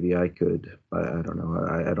 or maybe I could. I don't know.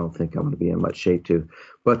 I don't think I'm going to be in much shape to.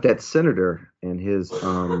 But that senator and his,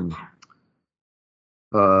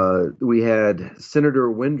 we had Senator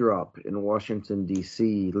Windrop in Washington,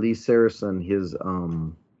 D.C., Lee Saracen, his,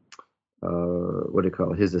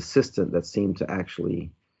 his assistant that seemed to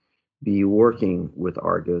actually be working with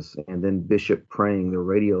Argus, and then Bishop Prang, the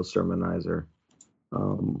radio sermonizer,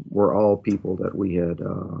 were all people that we had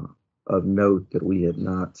of note that we had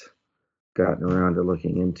not gotten around to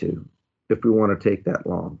looking into. If we want to take that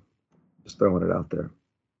long, just throwing it out there.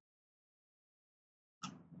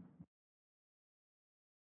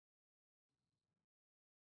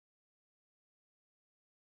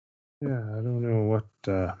 Yeah, I don't know what.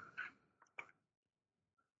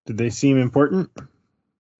 Did they seem important?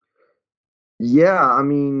 Yeah, I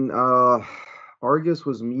mean, Argus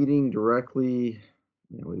was meeting directly.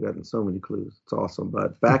 We've gotten so many clues. It's awesome.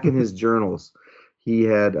 But back in his journals, he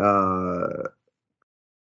had, I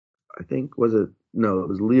think, was it? No, it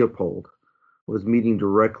was Leopold, was meeting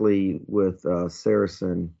directly with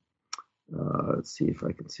Saracen. Let's see if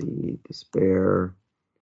I can see Despair.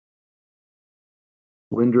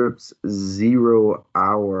 Windrip's 0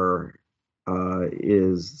 hour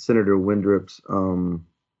is Senator Windrip's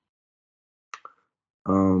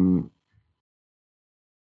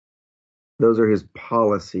those are his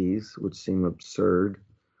policies, which seem absurd.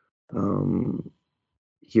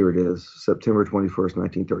 Here it is, September 21st,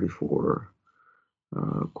 1934.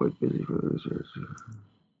 Quite busy for those.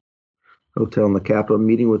 Hotel in the Capitol,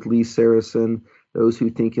 meeting with Lee Saracen. Those who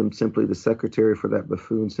think him simply the secretary for that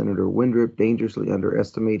buffoon Senator Windrip dangerously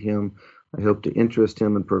underestimate him. I hope to interest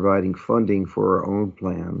him in providing funding for our own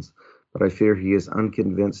plans, but I fear he is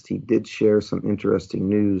unconvinced. He did share some interesting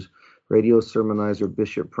news. Radio sermonizer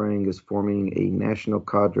Bishop Prang is forming a national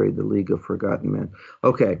cadre, the League of Forgotten Men.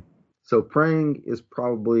 Okay, so Prang is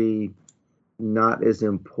probably not as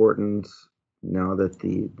important now that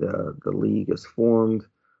the League is formed.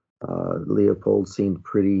 Leopold seemed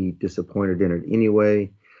pretty disappointed in it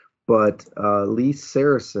anyway, but Lee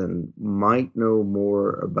Saracen might know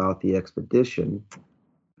more about the expedition,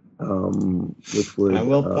 which would. I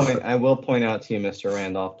will point out to you, Mr.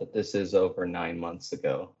 Randolph, that this is over 9 months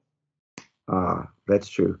ago. That's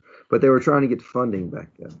true, but they were trying to get funding back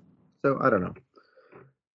then, so I don't know.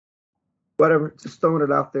 Whatever, just throwing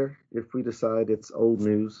it out there. If we decide it's old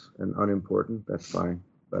news and unimportant, that's fine.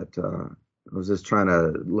 But I was just trying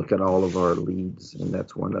to look at all of our leads, and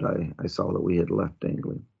that's one that I saw that we had left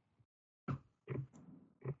dangling.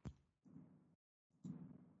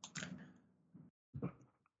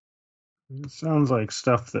 It sounds like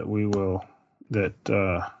stuff that we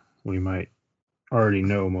might already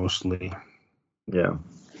know mostly. Yeah.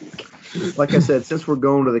 Like I said, since we're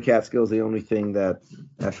going to the Catskills, the only thing that,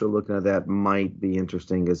 after looking at that, might be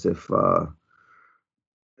interesting is if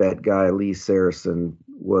that guy, Lee Saracen,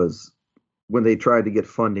 was, when they tried to get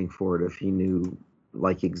funding for it, if he knew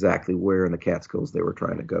like exactly where in the Catskills they were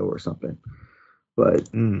trying to go or something. But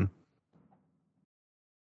I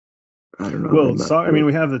don't know. Well, I mean,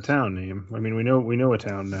 we have the town name. I mean, we know a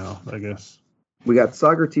town now, I guess. We got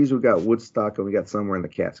Saugerties, we got Woodstock, and we got somewhere in the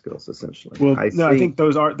Catskills, essentially. Well, I think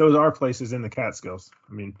those are places in the Catskills.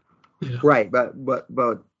 I mean, Yeah. right, but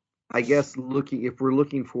I guess if we're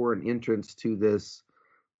looking for an entrance to this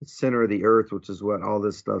center of the earth, which is what all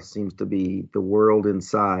this stuff seems to be, the world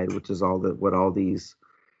inside, which is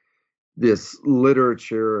this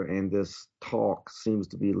literature and this talk seems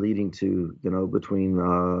to be leading to, between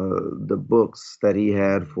the books that he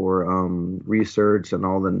had for research and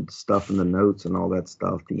all the stuff in the notes and all that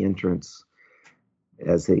stuff, the entrance,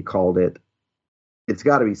 as they called it, it's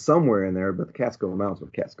got to be somewhere in there, but the Catskill Mountains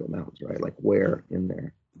with Catskill Mountains, right? Like where in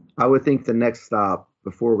there? I would think the next stop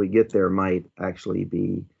before we get there might actually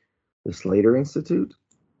be the Slater Institute.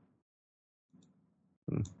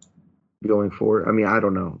 Going forward, I mean, I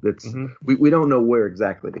don't know. It's we don't know where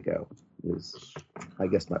exactly to go. Is I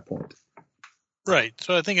guess my point. Right.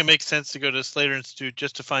 So I think it makes sense to go to Slater Institute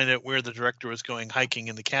just to find out where the director was going hiking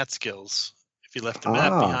in the Catskills. If he left a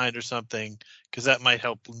map behind or something, because that might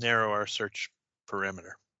help narrow our search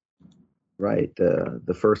perimeter. Right.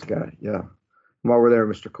 The first guy. Yeah. While we're there,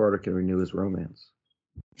 Mr. Carter can renew his romance.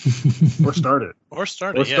 Or start it. Or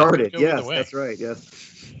start it. Yes, that's right. Yes.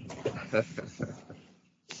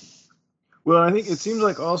 Well, I think it seems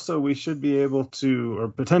like also we should be able to, or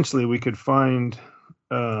potentially we could find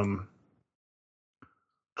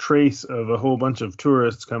trace of a whole bunch of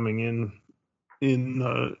tourists coming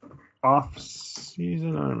in off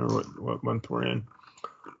season. I don't know what month we're in.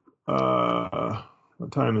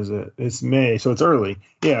 What time is it? It's May, so it's early.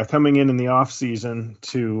 Yeah, coming in the off season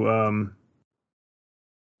to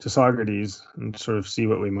Saugerties and sort of see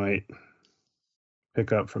what we might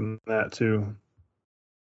pick up from that too.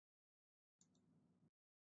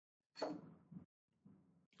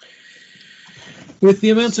 With the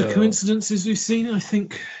amount of coincidences we've seen, I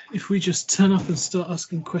think if we just turn up and start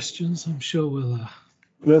asking questions, I'm sure we'll.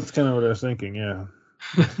 That's kind of what I was thinking. Yeah,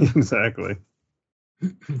 exactly.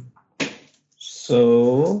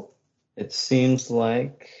 So it seems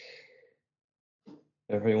like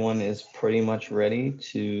everyone is pretty much ready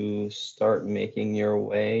to start making your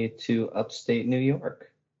way to upstate New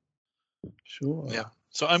York. Sure. Yeah.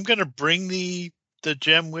 So I'm going to bring the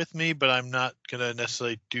gem with me, but I'm not going to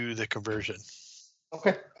necessarily do the conversion.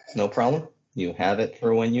 Okay, no problem. You have it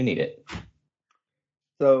for when you need it.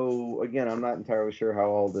 So again, I'm not entirely sure how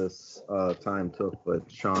all this time took, but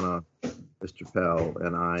Shauna, Mr. Pell,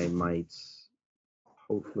 and I might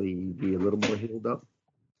hopefully be a little more healed up.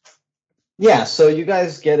 Yeah, so you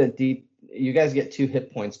guys get 2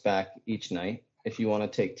 hit points back each night. If you want to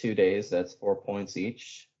take 2 days, that's 4 points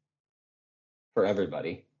each for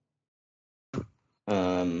everybody.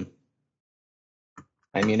 I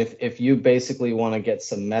mean, if you basically want to get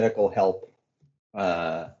some medical help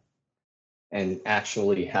and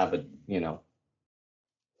actually have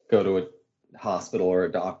go to a hospital or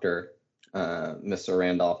a doctor, Mr.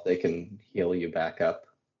 Randolph, they can heal you back up.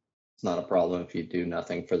 It's not a problem if you do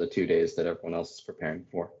nothing for the 2 days that everyone else is preparing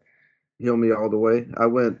for. Heal me all the way. I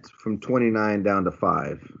went from 29 down to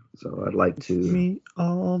 5, so I'd like to. Me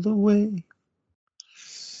all the way.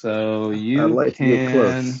 So you I'd like can to get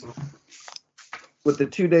close. With the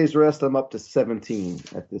 2 days rest, I'm up to 17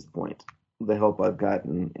 at this point. The help I've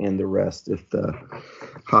gotten and the rest. If the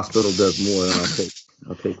hospital does more, then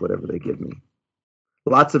I'll take whatever they give me.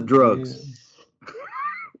 Lots of drugs.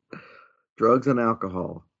 Drugs and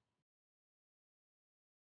alcohol.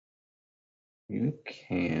 You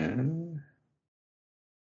can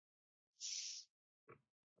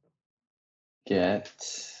get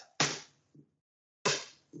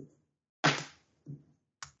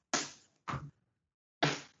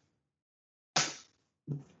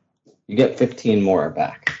you get 15 more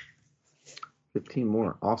back. 15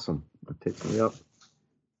 more. Awesome. That takes me up.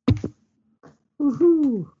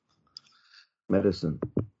 Woohoo. Medicine.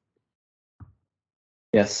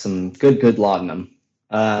 Yes, some good laudanum.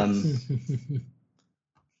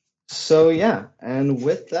 So yeah, and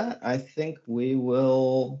with that, I think we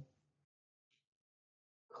will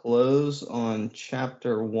close on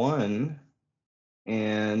chapter 1,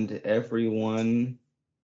 and everyone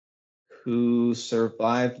who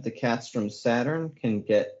survived the cats from Saturn can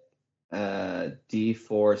get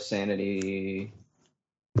D4 sanity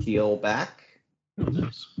heal back. Oh,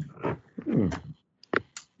 nice.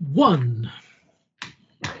 1.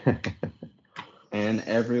 And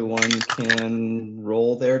everyone can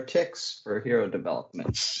roll their ticks for hero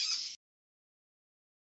development.